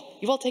seen you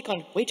all take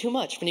on way too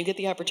much when you get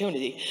the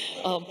opportunity.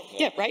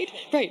 Yeah, right?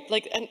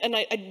 Like, and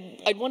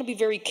I'd want to be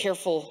very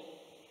careful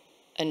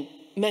and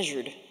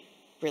measured,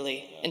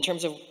 really, in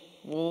terms of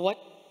what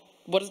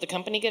does the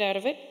company get out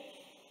of it?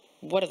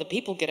 What do the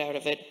people get out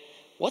of it?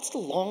 What's the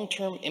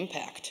long-term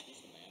impact?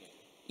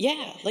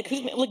 Yeah, like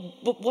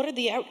what are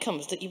the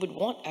outcomes that you would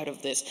want out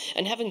of this?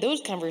 And having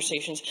those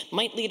conversations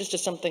might lead us to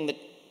something that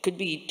could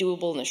be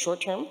doable in the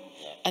short term,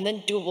 and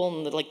then doable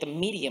in the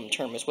medium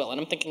term as well. And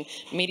I'm thinking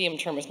medium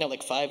term is now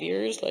like 5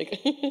 years,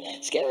 like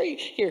scary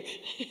here.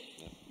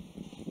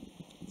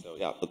 So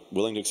yeah,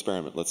 willing to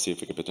experiment. Let's see if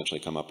we could potentially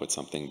come up with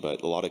something.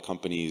 But a lot of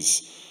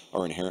companies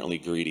are inherently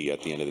greedy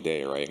at the end of the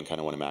day, right? And kind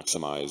of want to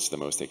maximize the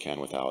most they can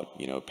without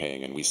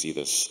paying. And we see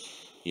this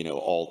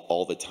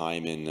all the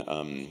time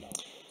in.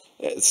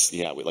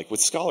 Like with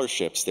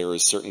scholarships, there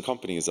is certain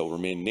companies that will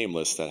remain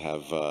nameless that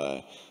have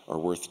are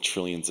worth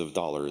trillions of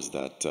dollars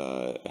that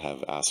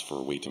have asked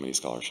for way too many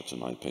scholarships, in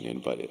my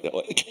opinion. But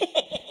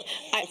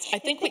I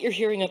think what you're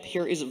hearing up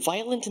here is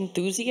violent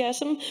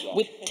enthusiasm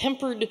with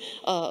tempered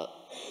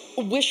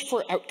wish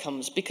for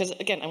outcomes. Because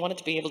again, I want it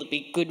to be able to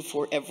be good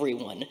for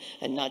everyone,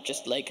 and not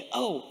just like,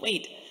 oh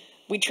wait,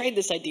 we tried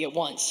this idea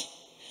once.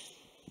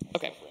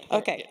 Okay.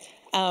 Okay.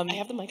 I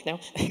have the mic now.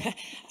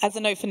 As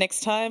a note for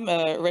next time,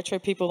 retro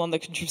people on the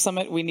Contrib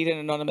Summit, we need an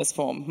anonymous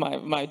form.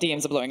 My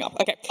DMs are blowing up.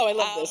 Okay. Oh, I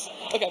love this.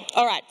 Okay.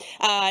 All right.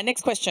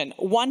 Next question.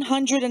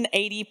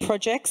 180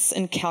 projects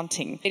and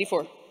counting.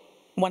 84.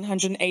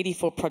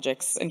 184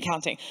 projects and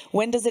counting.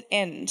 When does it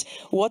end?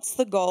 What's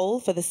the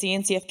goal for the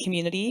CNCF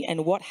community,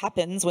 and what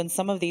happens when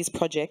some of these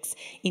projects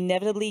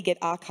inevitably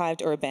get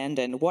archived or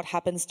abandoned? What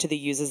happens to the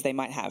users they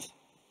might have?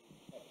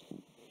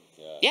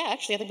 Yeah,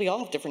 actually, I think we all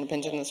have different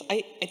opinions on this.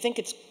 I think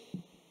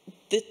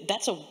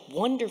that's a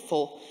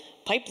wonderful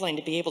pipeline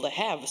to be able to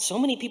have. So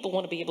many people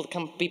want to be able to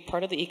come be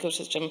part of the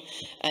ecosystem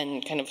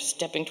and kind of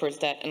stepping towards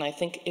that. And I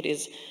think it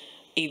is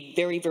a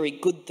very, very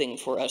good thing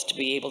for us to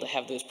be able to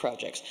have those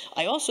projects.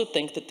 I also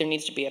think that there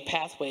needs to be a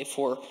pathway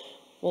for,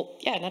 well,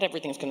 yeah, not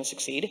everything's going to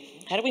succeed.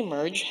 How do we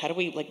merge? How do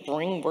we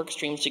bring work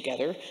streams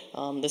together?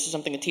 This is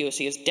something the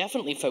TOC is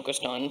definitely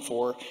focused on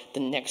for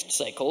the next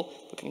cycle,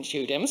 looking to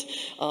you, Dims.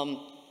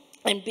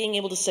 And being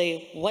able to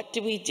say, what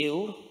do we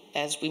do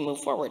as we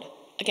move forward?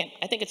 Again,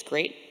 I think it's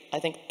great. I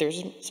think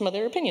there's some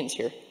other opinions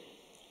here.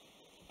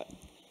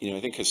 I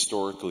think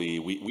historically,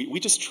 we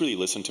just truly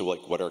listen to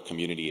what our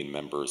community and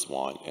members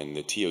want. And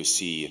the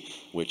TOC,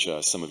 which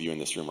some of you in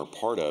this room are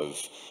part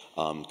of,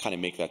 kind of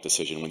make that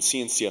decision. When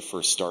CNCF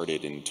first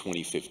started in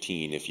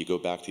 2015, if you go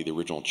back to the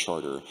original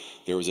charter,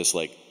 there was this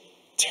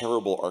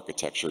terrible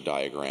architecture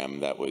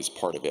diagram that was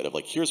part of it of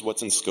here's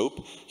what's in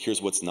scope,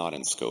 here's what's not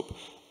in scope.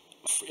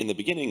 In the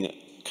beginning,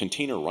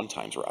 container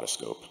runtimes were out of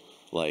scope.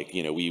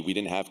 We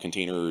didn't have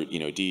container,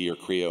 D or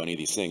Creo, any of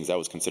these things. That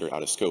was considered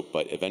out of scope.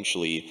 But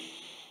eventually,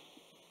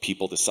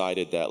 people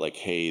decided that,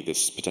 hey,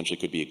 this potentially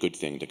could be a good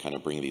thing to kind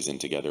of bring these in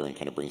together and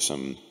kind of bring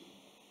some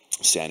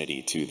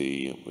sanity to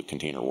the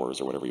container wars,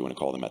 or whatever you want to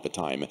call them at the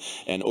time.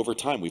 And over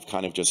time, we've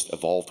kind of just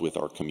evolved with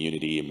our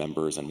community and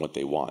members and what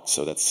they want.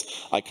 So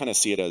I kind of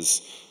see it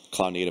as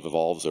cloud native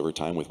evolves over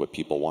time with what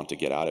people want to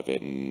get out of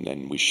it,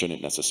 and we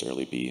shouldn't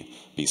necessarily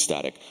be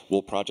static.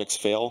 Will projects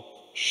fail?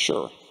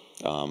 Sure.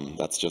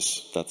 That's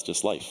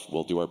just life.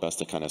 We'll do our best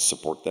to kind of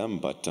support them,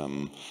 but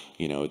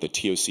the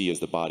TOC is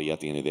the body at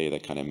the end of the day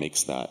that kind of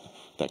makes that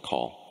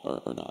call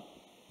or not.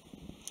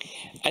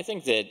 I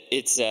think that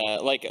it's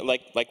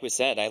like we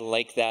said, I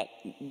like that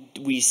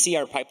we see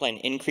our pipeline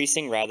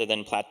increasing rather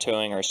than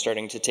plateauing or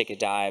starting to take a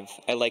dive.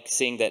 I like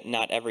seeing that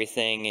not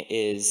everything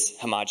is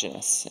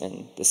homogeneous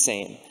and the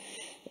same.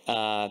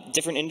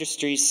 Different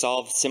industries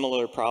solve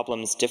similar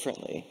problems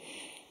differently.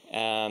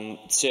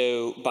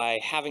 So by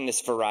having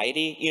this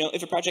variety,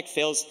 if a project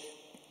fails,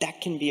 that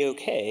can be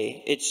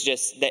okay. It's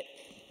just that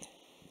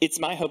it's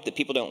my hope that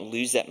people don't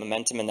lose that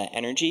momentum and that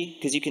energy,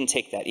 because you can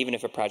take that. Even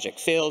if a project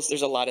fails,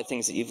 there's a lot of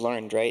things that you've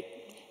learned, right?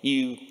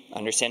 You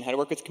understand how to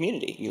work with the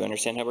community. You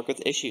understand how to work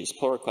with issues,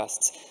 pull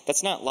requests.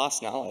 That's not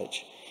lost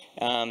knowledge.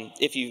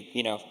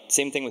 If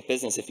same thing with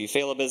business. If you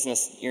fail a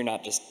business, you're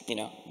not just,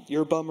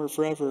 you're a bummer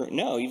forever.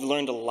 No, you've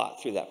learned a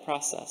lot through that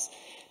process.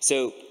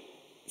 So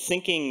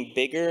thinking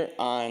bigger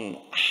on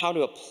how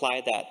to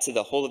apply that to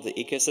the whole of the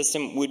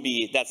ecosystem would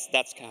be, that's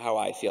how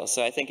I feel.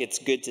 So I think it's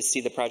good to see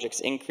the projects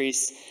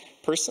increase.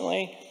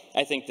 Personally,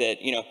 I think that,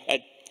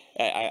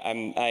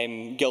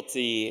 I'm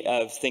guilty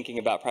of thinking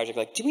about projects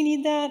like, do we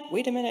need that?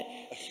 Wait a minute.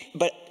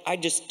 But I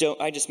just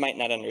might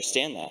not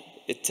understand that.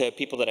 To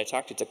people that I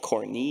talk to, it's a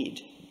core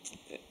need.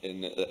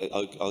 And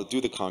I'll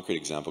do the concrete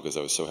example because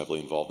I was so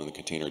heavily involved in the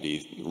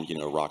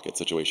Containerd, Rocket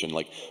situation.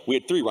 Like, we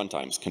had 3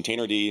 runtimes: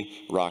 Containerd,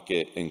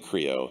 Rocket, and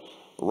Creo.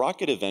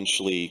 Rocket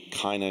eventually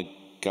kind of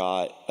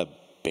got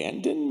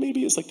abandoned,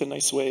 maybe is like the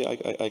nice way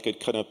I could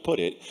kind of put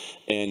it.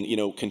 And,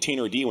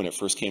 Containerd, when it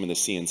first came in the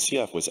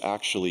CNCF, was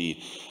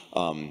actually,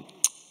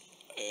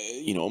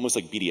 almost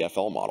like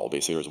BDFL model.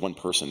 Basically, there was one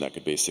person that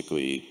could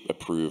basically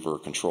approve or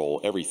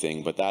control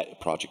everything, but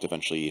that project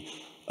eventually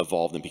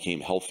evolved and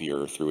became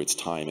healthier through its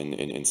time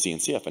in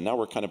CNCF. And now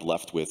we're kind of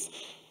left with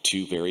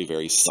 2 very,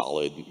 very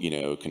solid,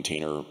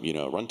 container,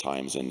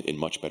 runtimes in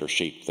much better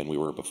shape than we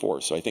were before.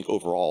 So I think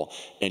overall,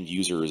 end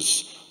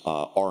users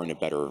are in a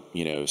better,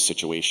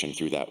 situation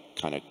through that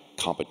kind of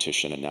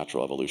competition and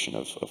natural evolution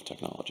of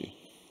technology.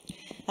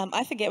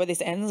 I forget where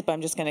this ends, but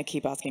I'm just going to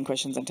keep asking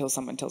questions until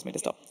someone tells me to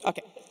stop.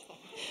 Okay.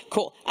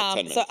 Cool.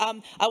 So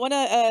I want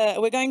to,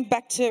 we're going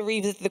back to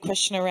revisit the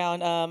question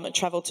around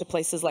travel to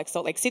places like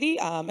Salt Lake City.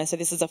 And so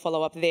this is a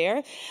follow-up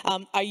there.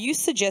 Are you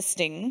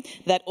suggesting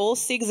that all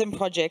SIGs and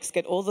projects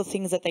get all the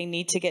things that they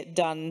need to get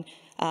done?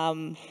 Are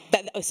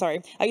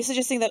you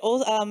suggesting that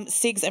all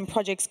SIGs and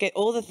projects get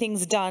all the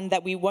things done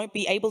that we won't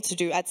be able to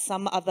do at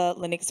some other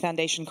Linux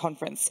Foundation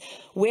conference?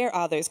 Where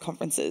are those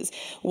conferences?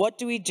 What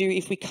do we do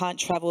if we can't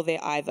travel there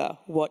either?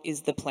 What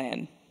is the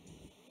plan?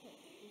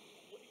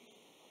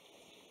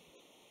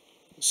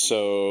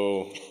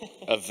 So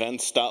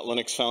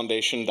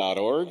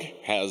events.linuxfoundation.org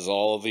has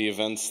all of the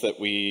events that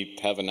we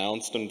have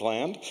announced and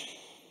planned.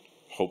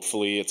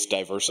 Hopefully it's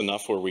diverse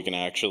enough where we can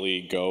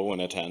actually go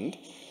and attend.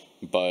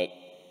 But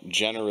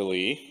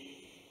generally,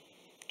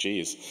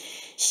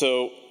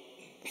 so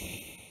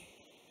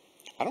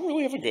I don't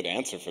really have a good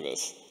answer for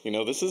this.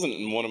 This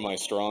isn't one of my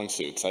strong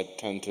suits. I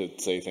tend to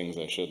say things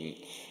I shouldn't.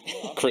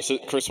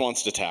 Chris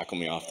wants to tackle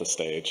me off the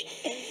stage.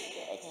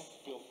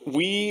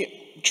 We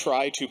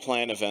try to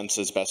plan events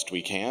as best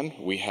we can.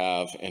 We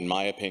have, in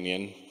my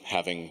opinion,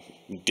 having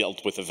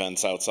dealt with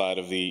events outside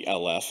of the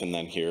LF and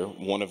then here,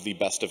 one of the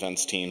best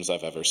events teams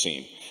I've ever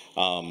seen.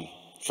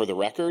 For the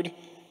record,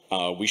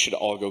 we should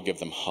all go give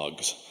them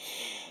hugs.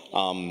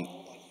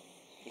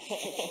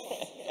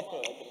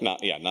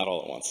 Not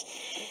all at once.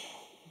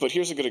 But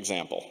here's a good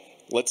example.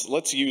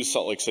 Let's use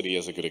Salt Lake City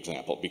as a good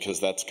example because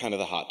that's kind of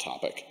the hot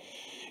topic.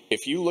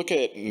 If you look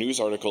at news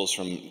articles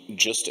from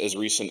just as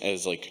recent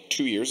as like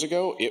 2 years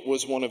ago, it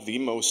was one of the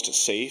most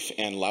safe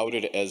and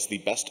lauded as the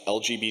best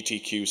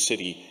LGBTQ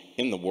city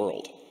in the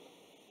world.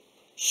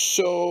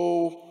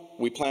 So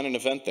we plan an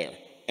event there,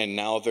 and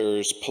now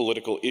there's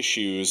political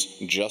issues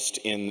just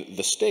in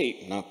the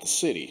state, not the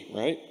city,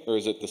 right? Or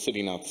is it the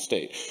city, not the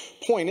state?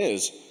 Point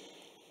is,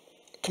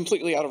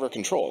 completely out of our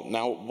control.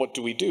 Now, what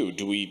do?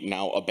 Do we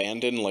now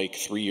abandon like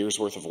 3 years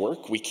worth of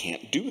work? We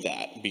can't do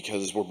that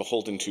because we're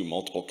beholden to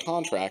multiple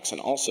contracts.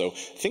 And also,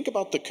 think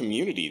about the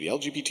community, the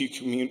LGBTQ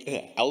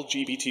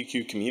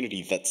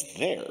community that's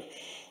there.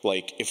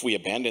 Like, if we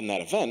abandon that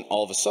event,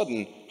 all of a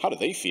sudden, how do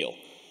they feel?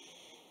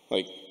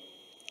 Like,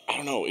 I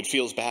don't know, it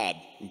feels bad,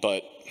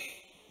 but...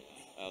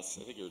 I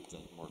think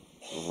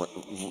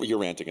you're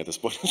ranting at this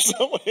point in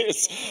some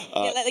ways.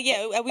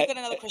 We've got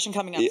another question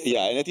coming up.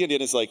 Yeah, and at the end,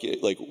 it's like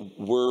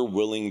we're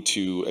willing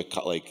to,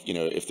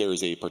 if there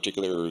is a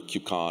particular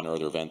KubeCon or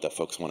other event that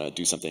folks want to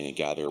do something and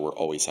gather, we're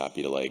always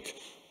happy to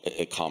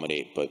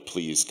accommodate. But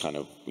please, kind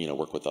of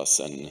work with us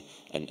and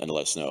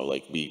let us know.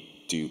 Like,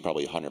 we do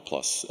probably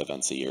 100+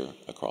 events a year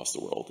across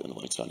the world in the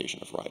Linux Foundation,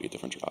 a variety of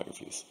different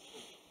geographies.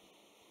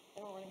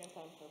 And we're running out of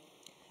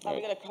time.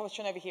 We got a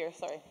question over here.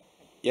 Sorry.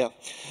 Yeah.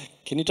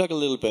 Can you talk a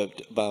little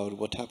bit about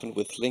what happened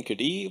with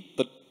Linkerd,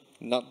 but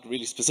not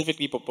really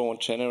specifically, but more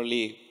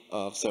generally?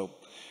 So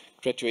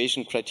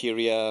graduation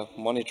criteria,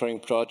 monitoring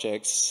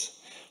projects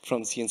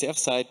from CNCF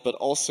side, but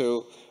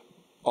also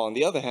on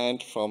the other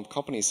hand, from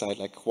company side,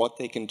 like what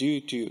they can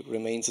do to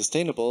remain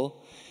sustainable.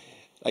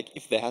 Like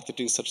if they have to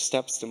do such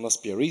steps, there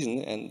must be a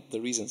reason, and the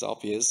reason's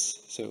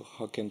obvious. So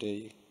how can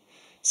they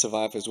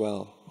survive as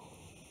well?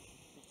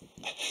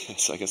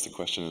 So I guess the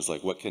question is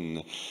like, what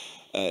can...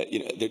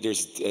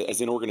 there's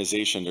as an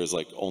organization, there's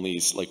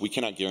we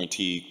cannot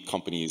guarantee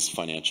companies'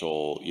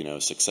 financial,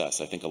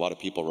 success. I think a lot of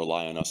people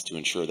rely on us to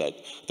ensure that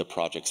the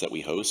projects that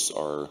we host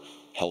are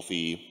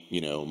healthy,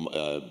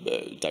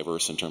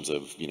 diverse in terms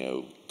of,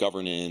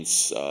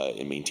 governance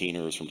and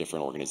maintainers from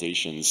different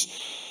organizations.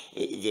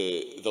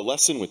 The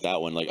lesson with that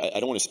one, I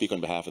don't want to speak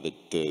on behalf of the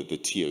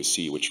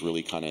TOC, which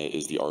really kind of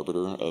is the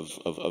arbiter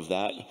of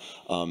that.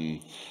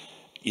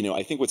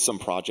 I think with some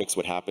projects,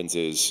 what happens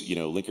is,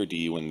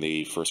 Linkerd, when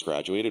they first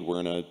graduated,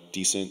 were in a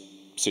decent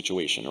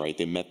situation, right?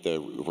 They met the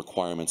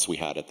requirements we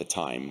had at the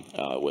time,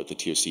 what the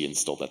TOC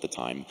installed at the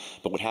time.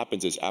 But what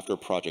happens is after a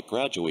project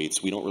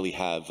graduates, we don't really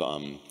have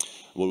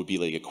what would be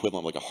like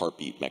equivalent, like a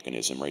heartbeat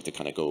mechanism, right? To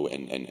kind of go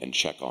and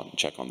check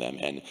on them.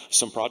 And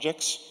some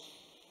projects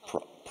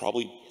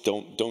probably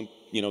don't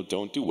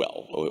do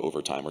well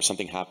over time, or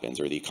something happens,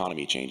 or the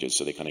economy changes,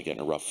 so they kind of get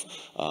in a rough,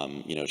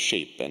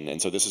 shape.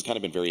 And so this has kind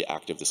of been very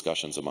active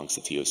discussions amongst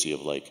the TOC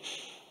of like,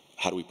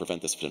 how do we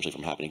prevent this potentially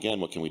from happening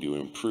again? What can we do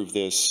to improve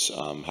this?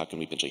 How can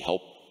we potentially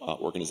help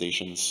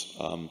organizations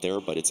there?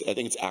 But I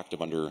think it's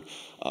active under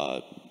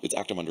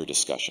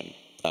discussion,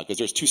 because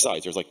there's two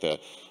sides. There's like the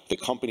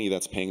company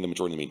that's paying the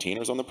majority of the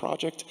maintainers on the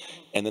project,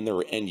 and then there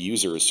are end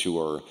users who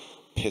are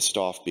pissed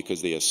off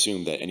because they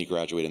assume that any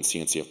graduated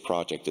CNCF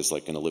project is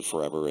like going to live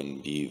forever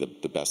and be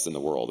the best in the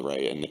world,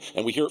 right?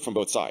 And we hear it from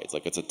both sides.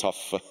 Like, it's a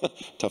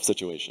tough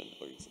situation.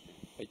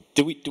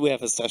 Do we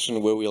have a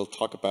session where we'll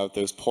talk about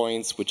those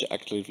points which are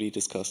actively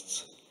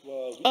discussed?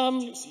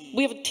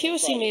 We have a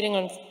TOC meeting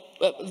on.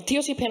 The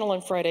TOC panel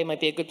on Friday might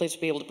be a good place to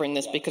be able to bring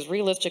this, because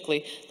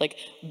realistically, like,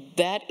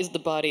 that is the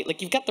body.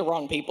 Like, you've got the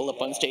wrong people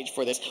up on stage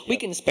for this. We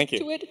can speak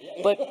to it,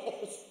 but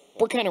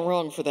we're kind of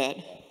wrong for that.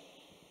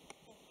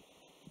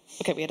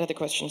 Okay, we had other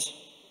questions.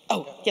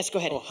 Oh, yes, go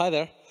ahead. Oh, hi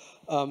there.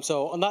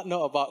 So on that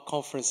note about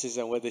conferences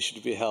and where they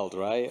should be held,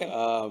 right?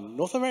 Okay.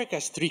 North America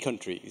has 3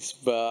 countries,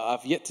 but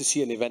I've yet to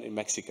see an event in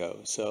Mexico.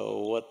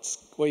 So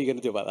what are you going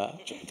to do about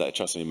that?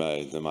 Trust me,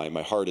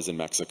 my heart is in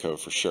Mexico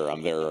for sure.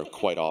 I'm there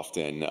quite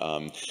often.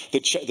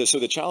 So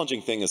the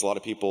challenging thing is a lot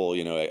of people,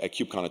 at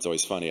KubeCon, it's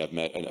always funny. I've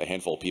met a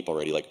handful of people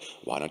already, like,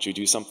 why don't you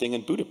do something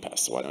in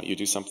Budapest? Why don't you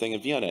do something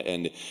in Vienna?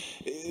 And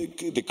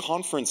the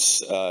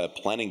conference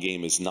planning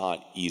game is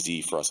not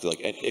easy for us. Like,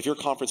 if your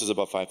conference is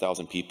above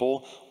 5,000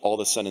 people, all of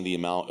a sudden the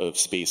amount of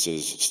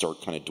spaces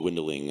start kind of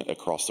dwindling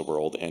across the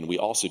world. And we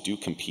also do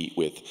compete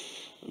with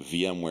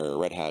VMware,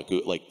 Red Hat,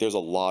 Google. Like, there's a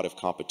lot of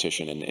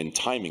competition, and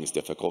timing is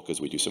difficult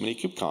because we do so many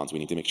KubeCons. We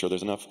need to make sure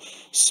there's enough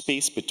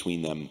space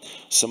between them.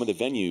 Some of the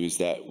venues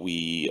that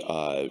we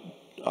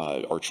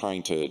are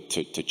trying to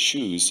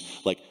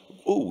choose, like,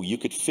 oh, you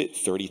could fit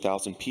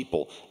 30,000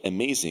 people,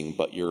 amazing,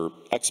 but your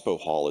expo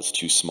hall is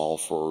too small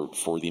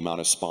for the amount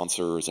of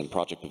sponsors and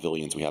project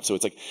pavilions we have. So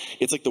it's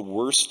like the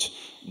worst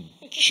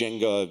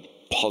Jenga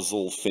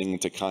puzzle thing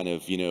to kind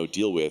of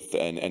deal with,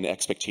 and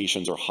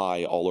expectations are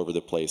high all over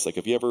the place. Like,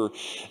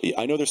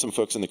 I know there's some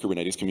folks in the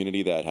Kubernetes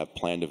community that have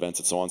planned events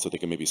and so on, so they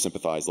can maybe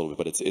sympathize a little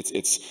bit, but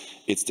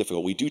it's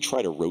difficult. We do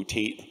try to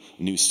rotate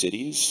new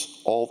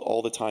cities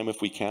all the time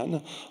if we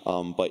can,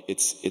 but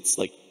it's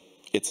like,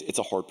 it's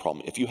a hard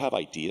problem. If you have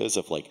ideas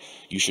of like,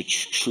 you should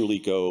truly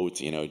go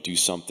to, do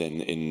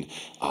something in,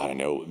 I don't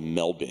know,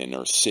 Melbourne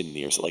or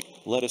Sydney or something,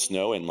 like, let us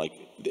know. And like,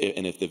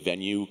 and if the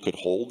venue could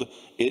hold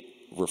it,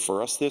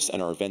 refer us this,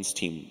 and our events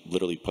team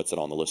literally puts it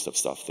on the list of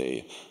stuff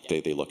they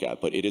look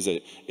at. But it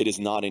is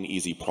not an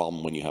easy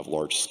problem when you have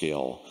large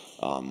scale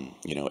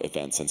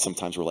events, and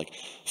sometimes we're like,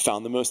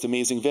 found the most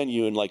amazing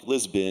venue in like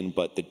Lisbon,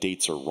 but the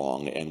dates are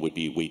wrong and would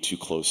be way too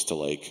close to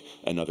like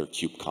another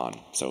KubeCon.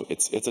 So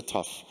it's a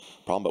tough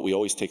problem, but we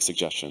always take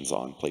suggestions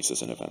on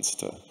places and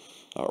events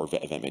or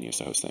event venues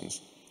to host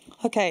things.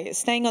 Okay,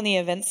 staying on the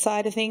event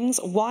side of things,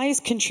 why is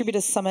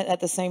Contributor Summit at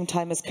the same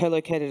time as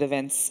co-located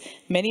events?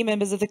 Many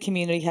members of the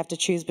community have to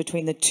choose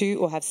between the two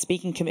or have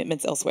speaking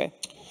commitments elsewhere.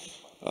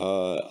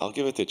 I'll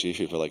give it to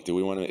Jeefy, but like, do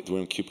we want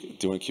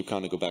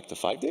KubeCon to go back to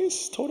 5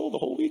 days total, the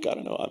whole week? I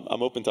don't know.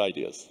 I'm open to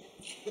ideas.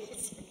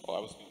 If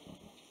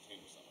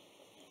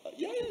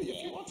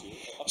you want to.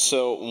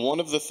 So one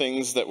of the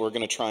things that we're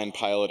going to try and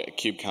pilot at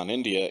KubeCon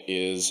India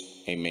is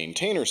a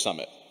maintainer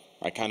summit.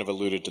 I kind of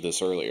alluded to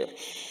this earlier.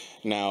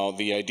 Now,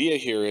 the idea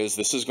here is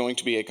this is going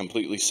to be a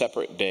completely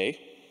separate day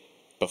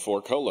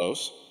before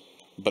Colos,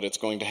 but it's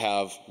going to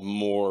have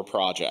more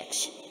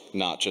projects,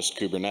 not just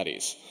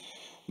Kubernetes.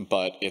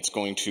 But it's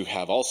going to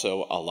have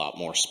also a lot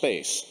more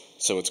space.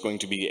 So it's going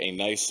to be a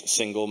nice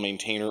single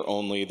maintainer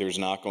only. There's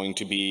not going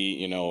to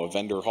be, a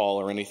vendor hall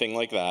or anything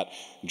like that.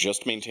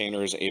 Just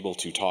maintainers able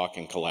to talk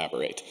and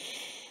collaborate.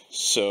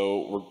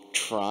 So we're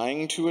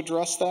trying to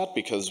address that,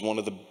 because one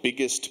of the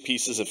biggest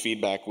pieces of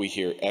feedback we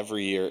hear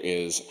every year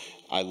is,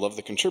 I love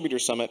the Contributor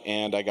Summit,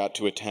 and I got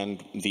to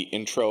attend the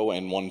intro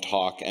and one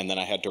talk, and then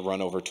I had to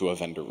run over to a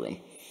vendor room.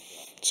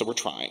 So we're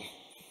trying.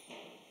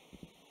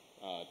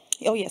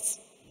 Oh, yes.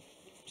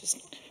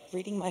 Just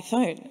reading my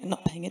phone and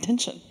not paying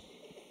attention.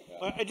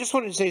 I just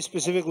wanted to say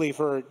specifically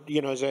for,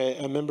 as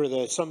a member of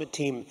the Summit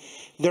team,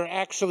 there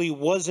actually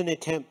was an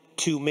attempt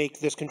to make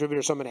this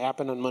Contributor Summit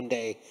happen on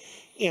Monday,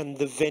 and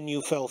the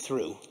venue fell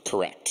through.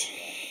 Correct.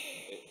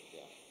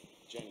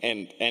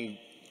 And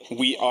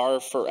we are,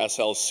 for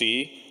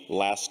SLC,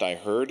 last I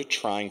heard,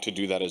 trying to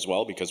do that as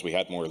well, because we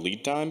had more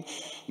lead time,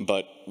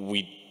 but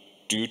we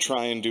do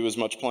try and do as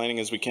much planning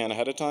as we can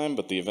ahead of time,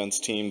 but the events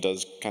team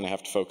does kind of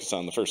have to focus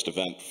on the first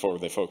event before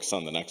they focus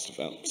on the next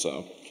event,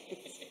 so.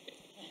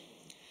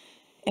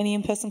 Any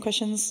in-person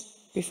questions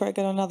before I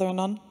go to another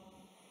anon?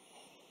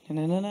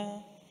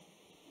 No.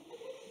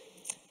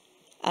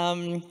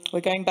 We're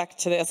going back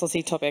to the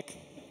SLC topic.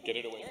 Get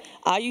it away.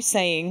 Are you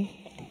saying,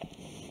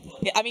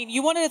 I mean,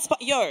 you wanted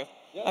it,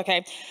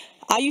 okay.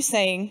 Are you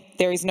saying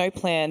there is no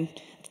plan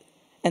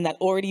and that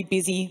already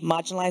busy,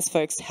 marginalized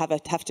folks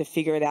have to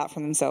figure it out for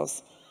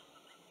themselves?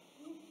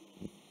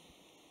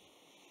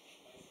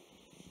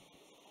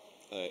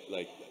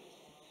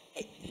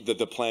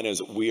 The plan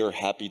is we are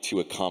happy to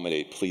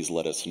accommodate. Please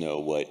let us know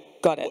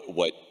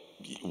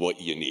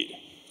what you need.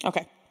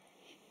 Okay.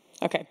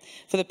 Okay.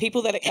 For the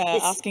people that are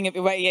asking,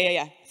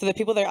 For the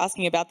people that are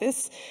asking about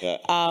this,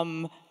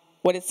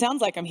 what it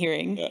sounds like I'm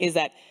hearing is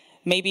that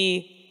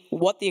maybe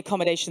what the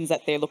accommodations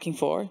that they're looking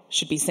for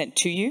should be sent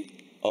to you.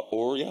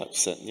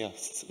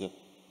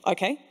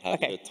 Okay.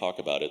 Happy to talk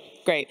about it.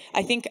 Great.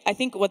 I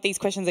think what these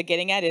questions are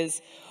getting at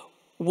is,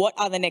 what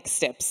are the next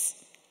steps?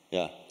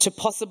 To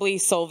possibly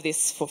solve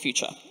this for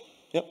future.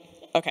 Yep.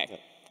 Okay.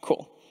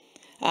 Cool.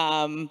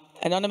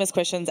 Anonymous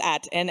questions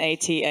at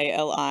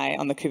NATALI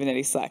on the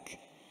Kubernetes Slack.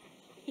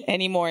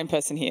 Any more in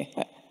person here?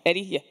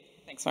 Eddie? Yeah.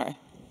 Thanks, Mara.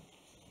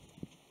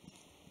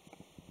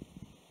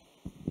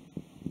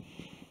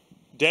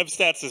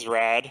 DevStats is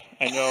rad.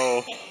 I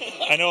know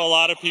a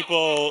lot of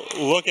people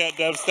look at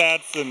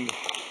DevStats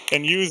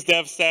and use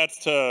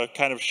DevStats to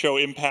kind of show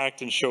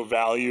impact and show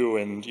value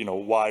and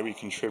why we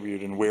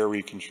contribute and where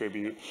we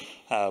contribute.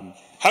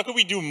 How can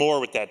we do more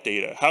with that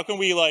data? How can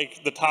we,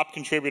 like the top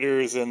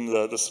contributors and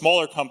the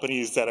smaller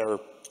companies that are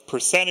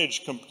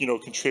percentage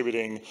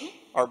contributing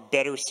are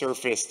better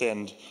surfaced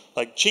and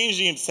like change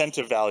the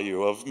incentive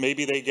value of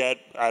maybe they get,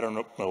 I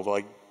don't know,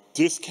 like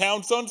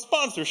discounts on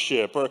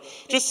sponsorship or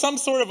just some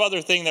sort of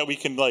other thing that we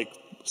can like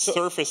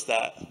surface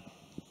that.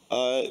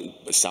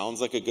 Sounds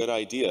like a good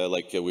idea.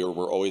 Like we're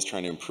always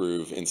trying to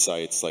improve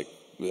insights. Like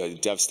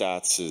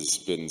DevStats has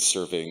been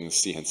serving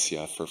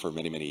CNCF for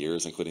many, many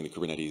years, including the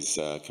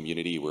Kubernetes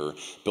community. We're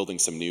building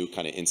some new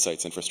kind of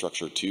insights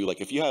infrastructure too. Like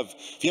if you have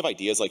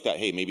ideas like that,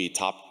 hey, maybe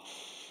top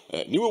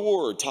new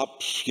award,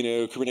 top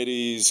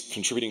Kubernetes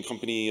contributing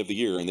company of the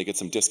year, and they get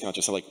some discount.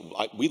 Just like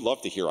we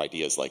love to hear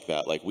ideas like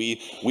that. Like we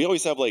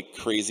always have like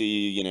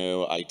crazy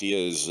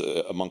ideas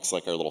amongst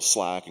like our little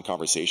Slack and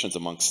conversations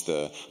amongst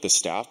the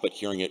staff. But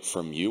hearing it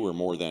from you, we're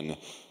more than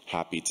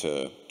happy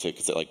to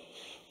like.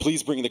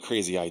 Please bring the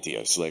crazy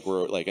ideas. Like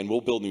and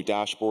we'll build new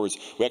dashboards.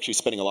 We're actually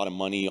spending a lot of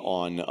money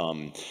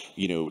on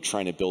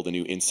trying to build a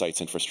new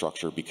insights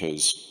infrastructure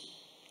because.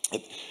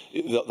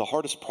 The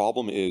hardest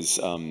problem is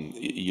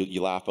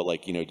you laugh, but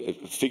like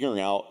figuring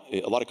out.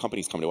 A lot of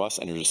companies come to us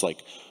and they're just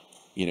like,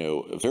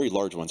 very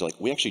large ones are like,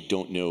 we actually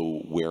don't know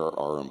where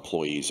our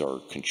employees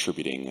are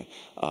contributing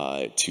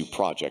to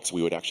projects.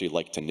 We would actually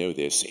like to know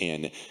this,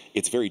 and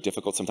it's very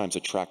difficult sometimes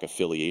to track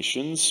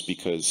affiliations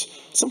because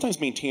sometimes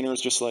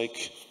maintainers just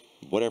like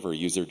whatever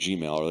use their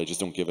Gmail or they just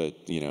don't give a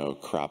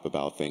crap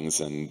about things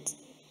and.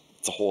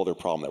 It's a whole other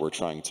problem that we're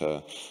trying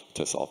to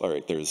solve. All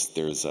right, there's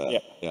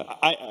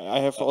I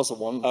have also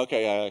one.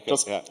 Okay,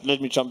 Just let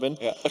me jump in.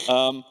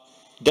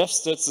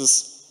 DevStats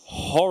is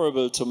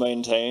horrible to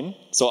maintain.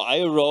 So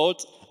I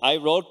wrote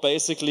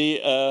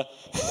basically. I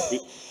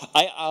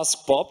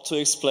asked Bob to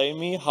explain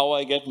me how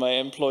I get my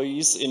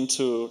employees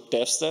into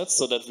DevStats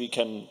so that we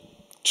can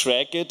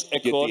track it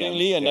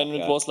accordingly. And then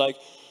it was like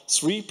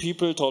 3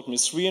 people told me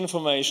 3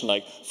 information.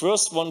 Like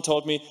first one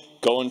told me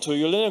go into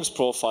your Linux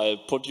profile,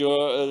 put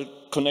your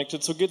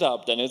connected to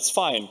GitHub, then it's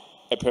fine.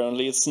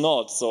 Apparently it's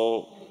not.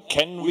 So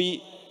can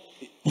we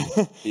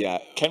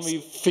can we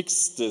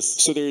fix this?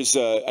 So there's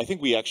I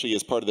think we actually,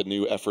 as part of the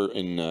new effort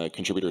in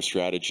contributor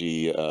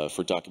strategy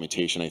for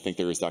documentation, I think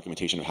there is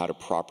documentation of how to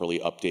properly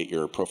update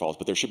your profiles,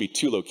 but there should be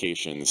 2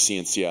 locations,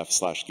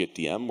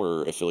 CNCF/GitDM,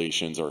 where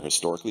affiliations are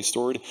historically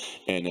stored,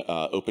 and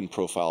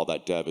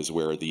openprofile.dev is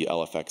where the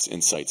LFX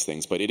insights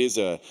things, but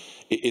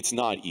it's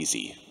not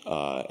easy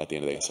at the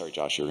end of the day. Sorry,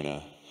 Josh, you're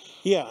gonna.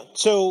 Yeah,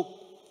 so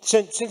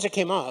since it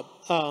came up,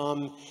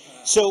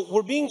 so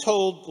we're being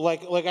told,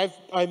 like I've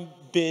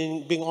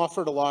been being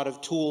offered a lot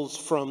of tools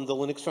from the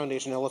Linux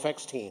Foundation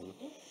LFX team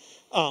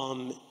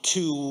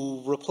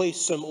to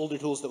replace some older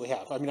tools that we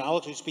have. I mean, I'll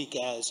actually speak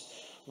as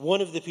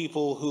one of the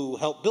people who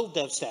helped build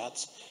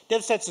DevStats.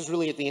 DevStats is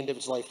really at the end of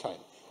its lifetime.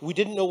 We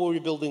didn't know what we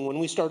were building when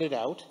we started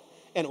out,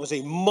 and it was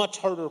a much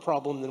harder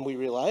problem than we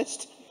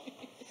realized.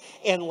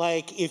 And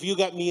like, if you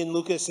got me and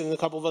Lucas and a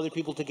couple of other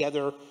people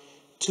together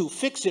to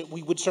fix it,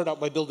 we would start out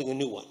by building a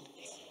new one.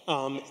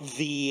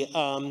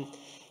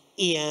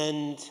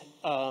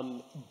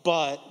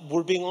 But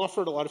we're being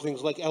offered a lot of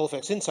things like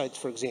LFX Insights,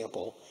 for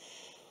example,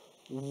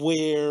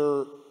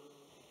 where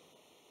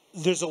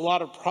there's a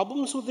lot of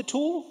problems with the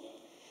tool,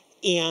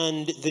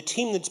 and the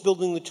team that's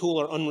building the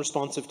tool are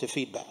unresponsive to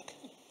feedback.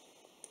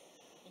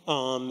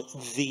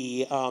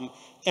 And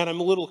I'm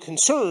a little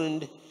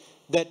concerned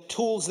that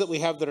tools that we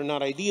have that are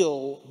not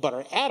ideal but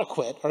are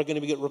adequate are going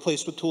to get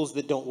replaced with tools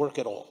that don't work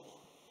at all.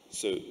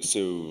 So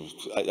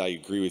I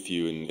agree with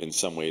you in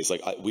some ways.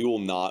 Like we will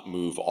not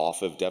move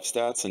off of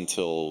DevStats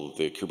until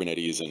the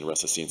Kubernetes and the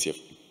rest of the CNCF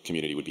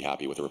community would be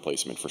happy with a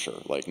replacement for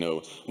sure. Like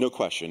no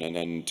question.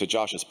 And to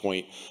Josh's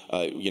point,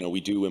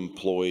 we do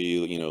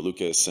employ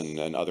Lucas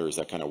and others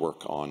that kind of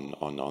work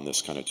on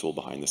this kind of tool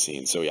behind the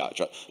scenes. So yeah,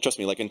 trust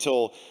me. Like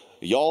until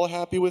y'all are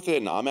happy with it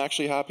and I'm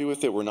actually happy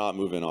with it, we're not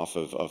moving off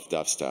of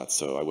DevStats,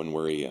 so I wouldn't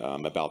worry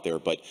about there.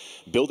 But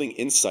building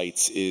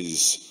insights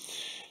is,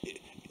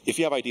 if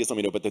you have ideas, let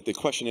me know. But the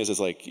question is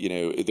like, you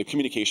know, the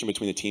communication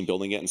between the team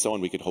building it and so on,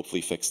 we could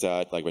hopefully fix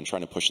that. Like, when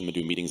trying to push them to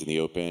do meetings in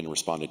the open,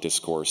 respond to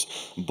discourse.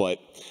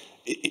 But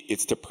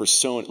it's the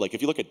persona. Like,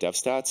 if you look at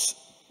DevStats,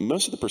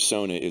 most of the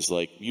persona is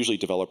like usually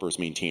developers,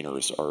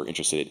 maintainers are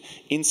interested.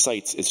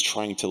 Insights is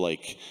trying to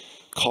like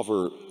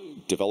cover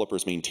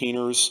developers,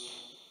 maintainers,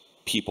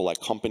 people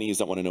at companies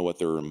that want to know what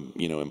their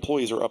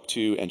employees are up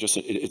to, and just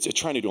it's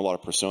trying to do a lot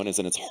of personas,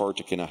 and it's hard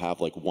to kind of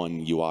have like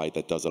one UI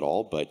that does it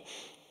all. But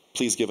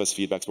please give us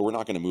feedback, but we're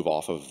not going to move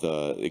off of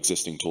the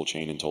existing tool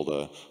chain until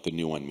the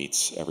new one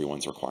meets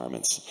everyone's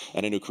requirements.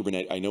 And I know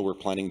Kubernetes, I know we're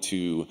planning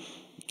to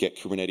get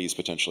Kubernetes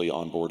potentially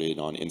onboarded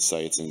on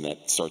Insights and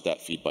start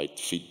that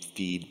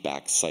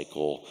feedback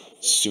cycle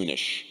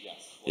soonish. Yes.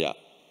 Yeah.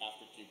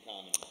 After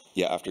KubeCon.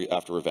 Yeah,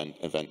 after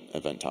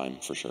event time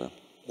for sure.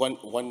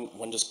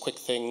 One just quick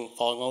thing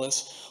following all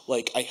this,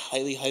 like I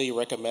highly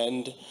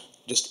recommend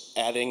just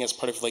adding as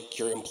part of like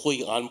your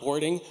employee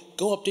onboarding,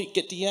 go update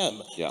Get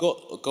DM,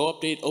 go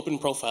update Open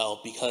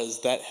Profile,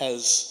 because that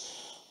has,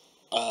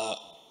 I've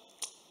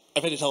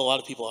had to tell a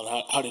lot of people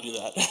on how to do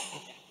that.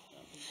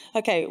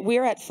 Okay,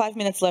 we're at 5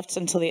 minutes left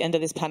until the end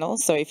of this panel,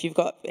 so if you've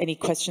got any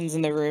questions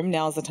in the room,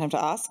 now's the time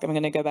to ask. I'm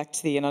going to go back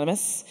to the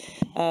anonymous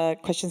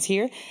questions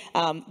here.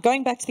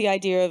 Going back to the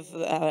idea of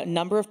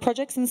number of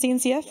projects in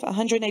CNCF,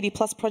 180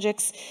 plus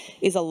projects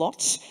is a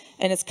lot,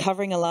 and it's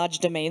covering a large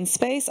domain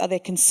space. Are there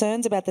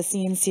concerns about the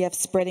CNCF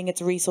spreading its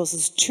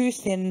resources too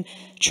thin,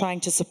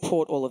 trying to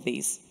support all of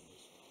these?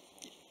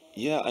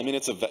 Yeah, I mean,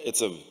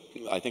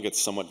 I think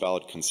it's somewhat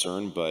valid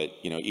concern, but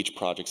each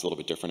project's a little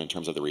bit different in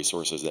terms of the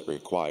resources that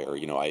require.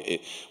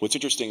 What's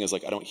interesting is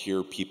like I don't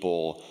hear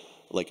people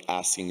like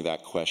asking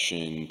that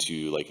question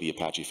to like the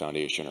Apache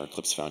Foundation or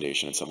Eclipse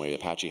Foundation in some way.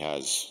 Apache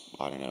has,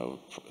 I don't know,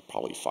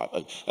 probably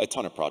a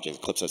ton of projects.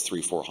 Eclipse has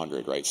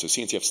 300-400, right? So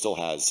CNCF still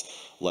has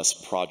less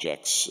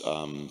projects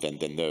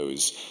than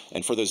those.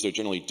 And for those that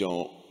generally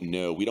don't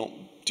know, we don't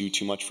do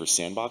too much for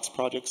sandbox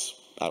projects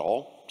at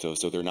all.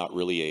 So they're not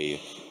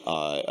really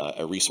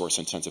a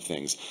resource-intensive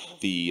things.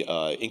 The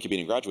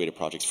incubating graduated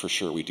projects, for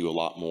sure, we do a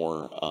lot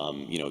more.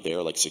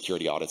 There, like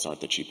security audits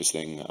aren't the cheapest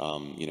thing,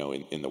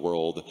 in the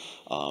world.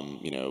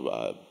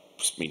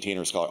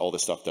 Maintainer, scholar, all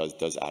this stuff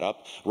does add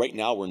up. Right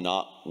now, we're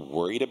not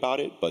worried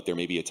about it, but there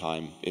may be a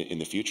time in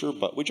the future.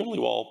 But we generally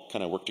will all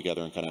kind of work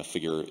together and kind of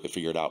figure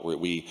it out. Where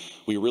we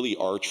really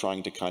are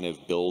trying to kind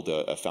of build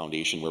a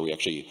foundation where we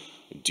actually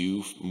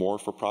do more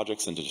for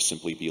projects than to just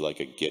simply be like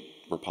a Git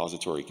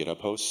repository, GitHub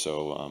host.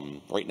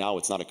 So right now,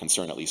 it's not a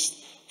concern, at least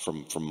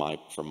from my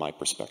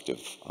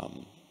perspective,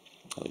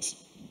 at least.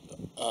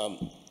 Go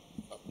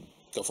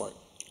for it.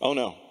 Oh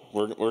no,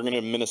 we're going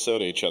to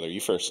Minnesota each other.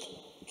 You first.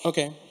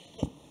 Okay.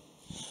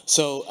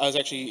 So I was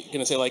actually going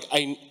to say, like,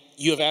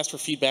 you have asked for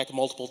feedback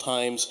multiple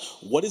times.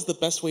 What is the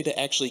best way to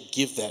actually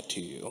give that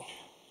to you?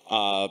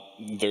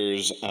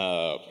 There's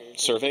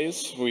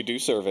surveys. We do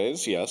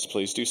surveys. Yes,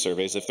 please do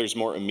surveys. If there's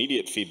more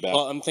immediate feedback.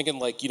 Well, I'm thinking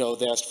like,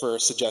 they asked for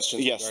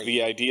suggestions. Yes,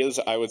 the ideas,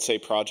 I would say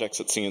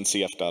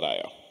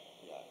projects@cncf.io.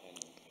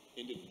 Yeah,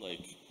 and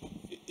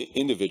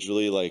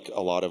individually, like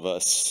a lot of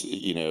us,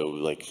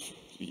 like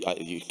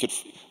you could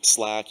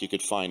Slack, you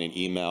could find an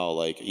email,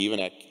 like even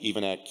at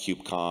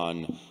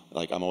KubeCon.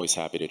 Like, I'm always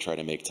happy to try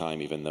to make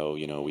time, even though,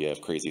 we have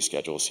crazy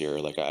schedules here.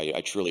 Like, I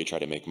truly try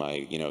to make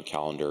my,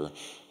 calendar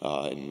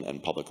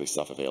and publicly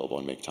stuff available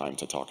and make time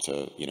to talk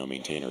to,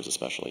 maintainers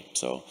especially.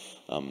 So,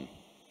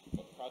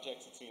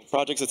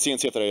 projects at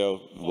CNCF.io,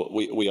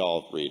 we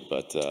all read,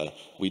 but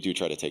we do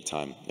try to take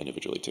time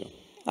individually too.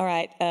 All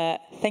right.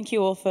 Thank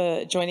you all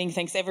for joining.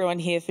 Thanks everyone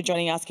here for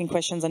joining, asking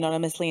questions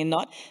anonymously and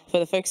not. For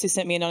the folks who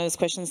sent me anonymous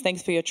questions,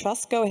 thanks for your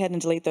trust. Go ahead and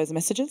delete those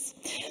messages.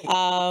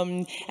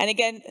 And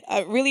again,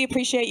 I really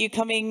appreciate you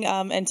coming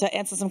and to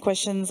answer some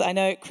questions. I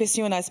know, Chris,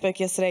 you and I spoke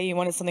yesterday. You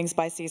wanted something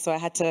spicy, so I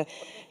had to,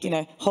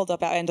 hold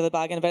up our end of the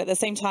bargain. But at the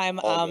same time,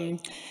 I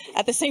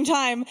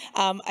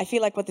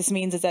feel like what this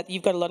means is that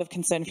you've got a lot of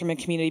concern from a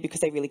community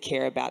because they really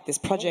care about this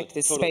project,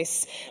 this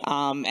space,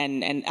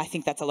 and I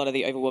think that's a lot of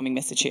the overwhelming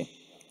message here.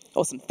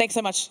 Awesome. Thanks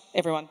so much,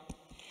 everyone.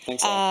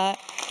 Thanks.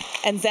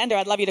 And Xander,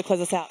 I'd love you to close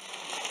us out.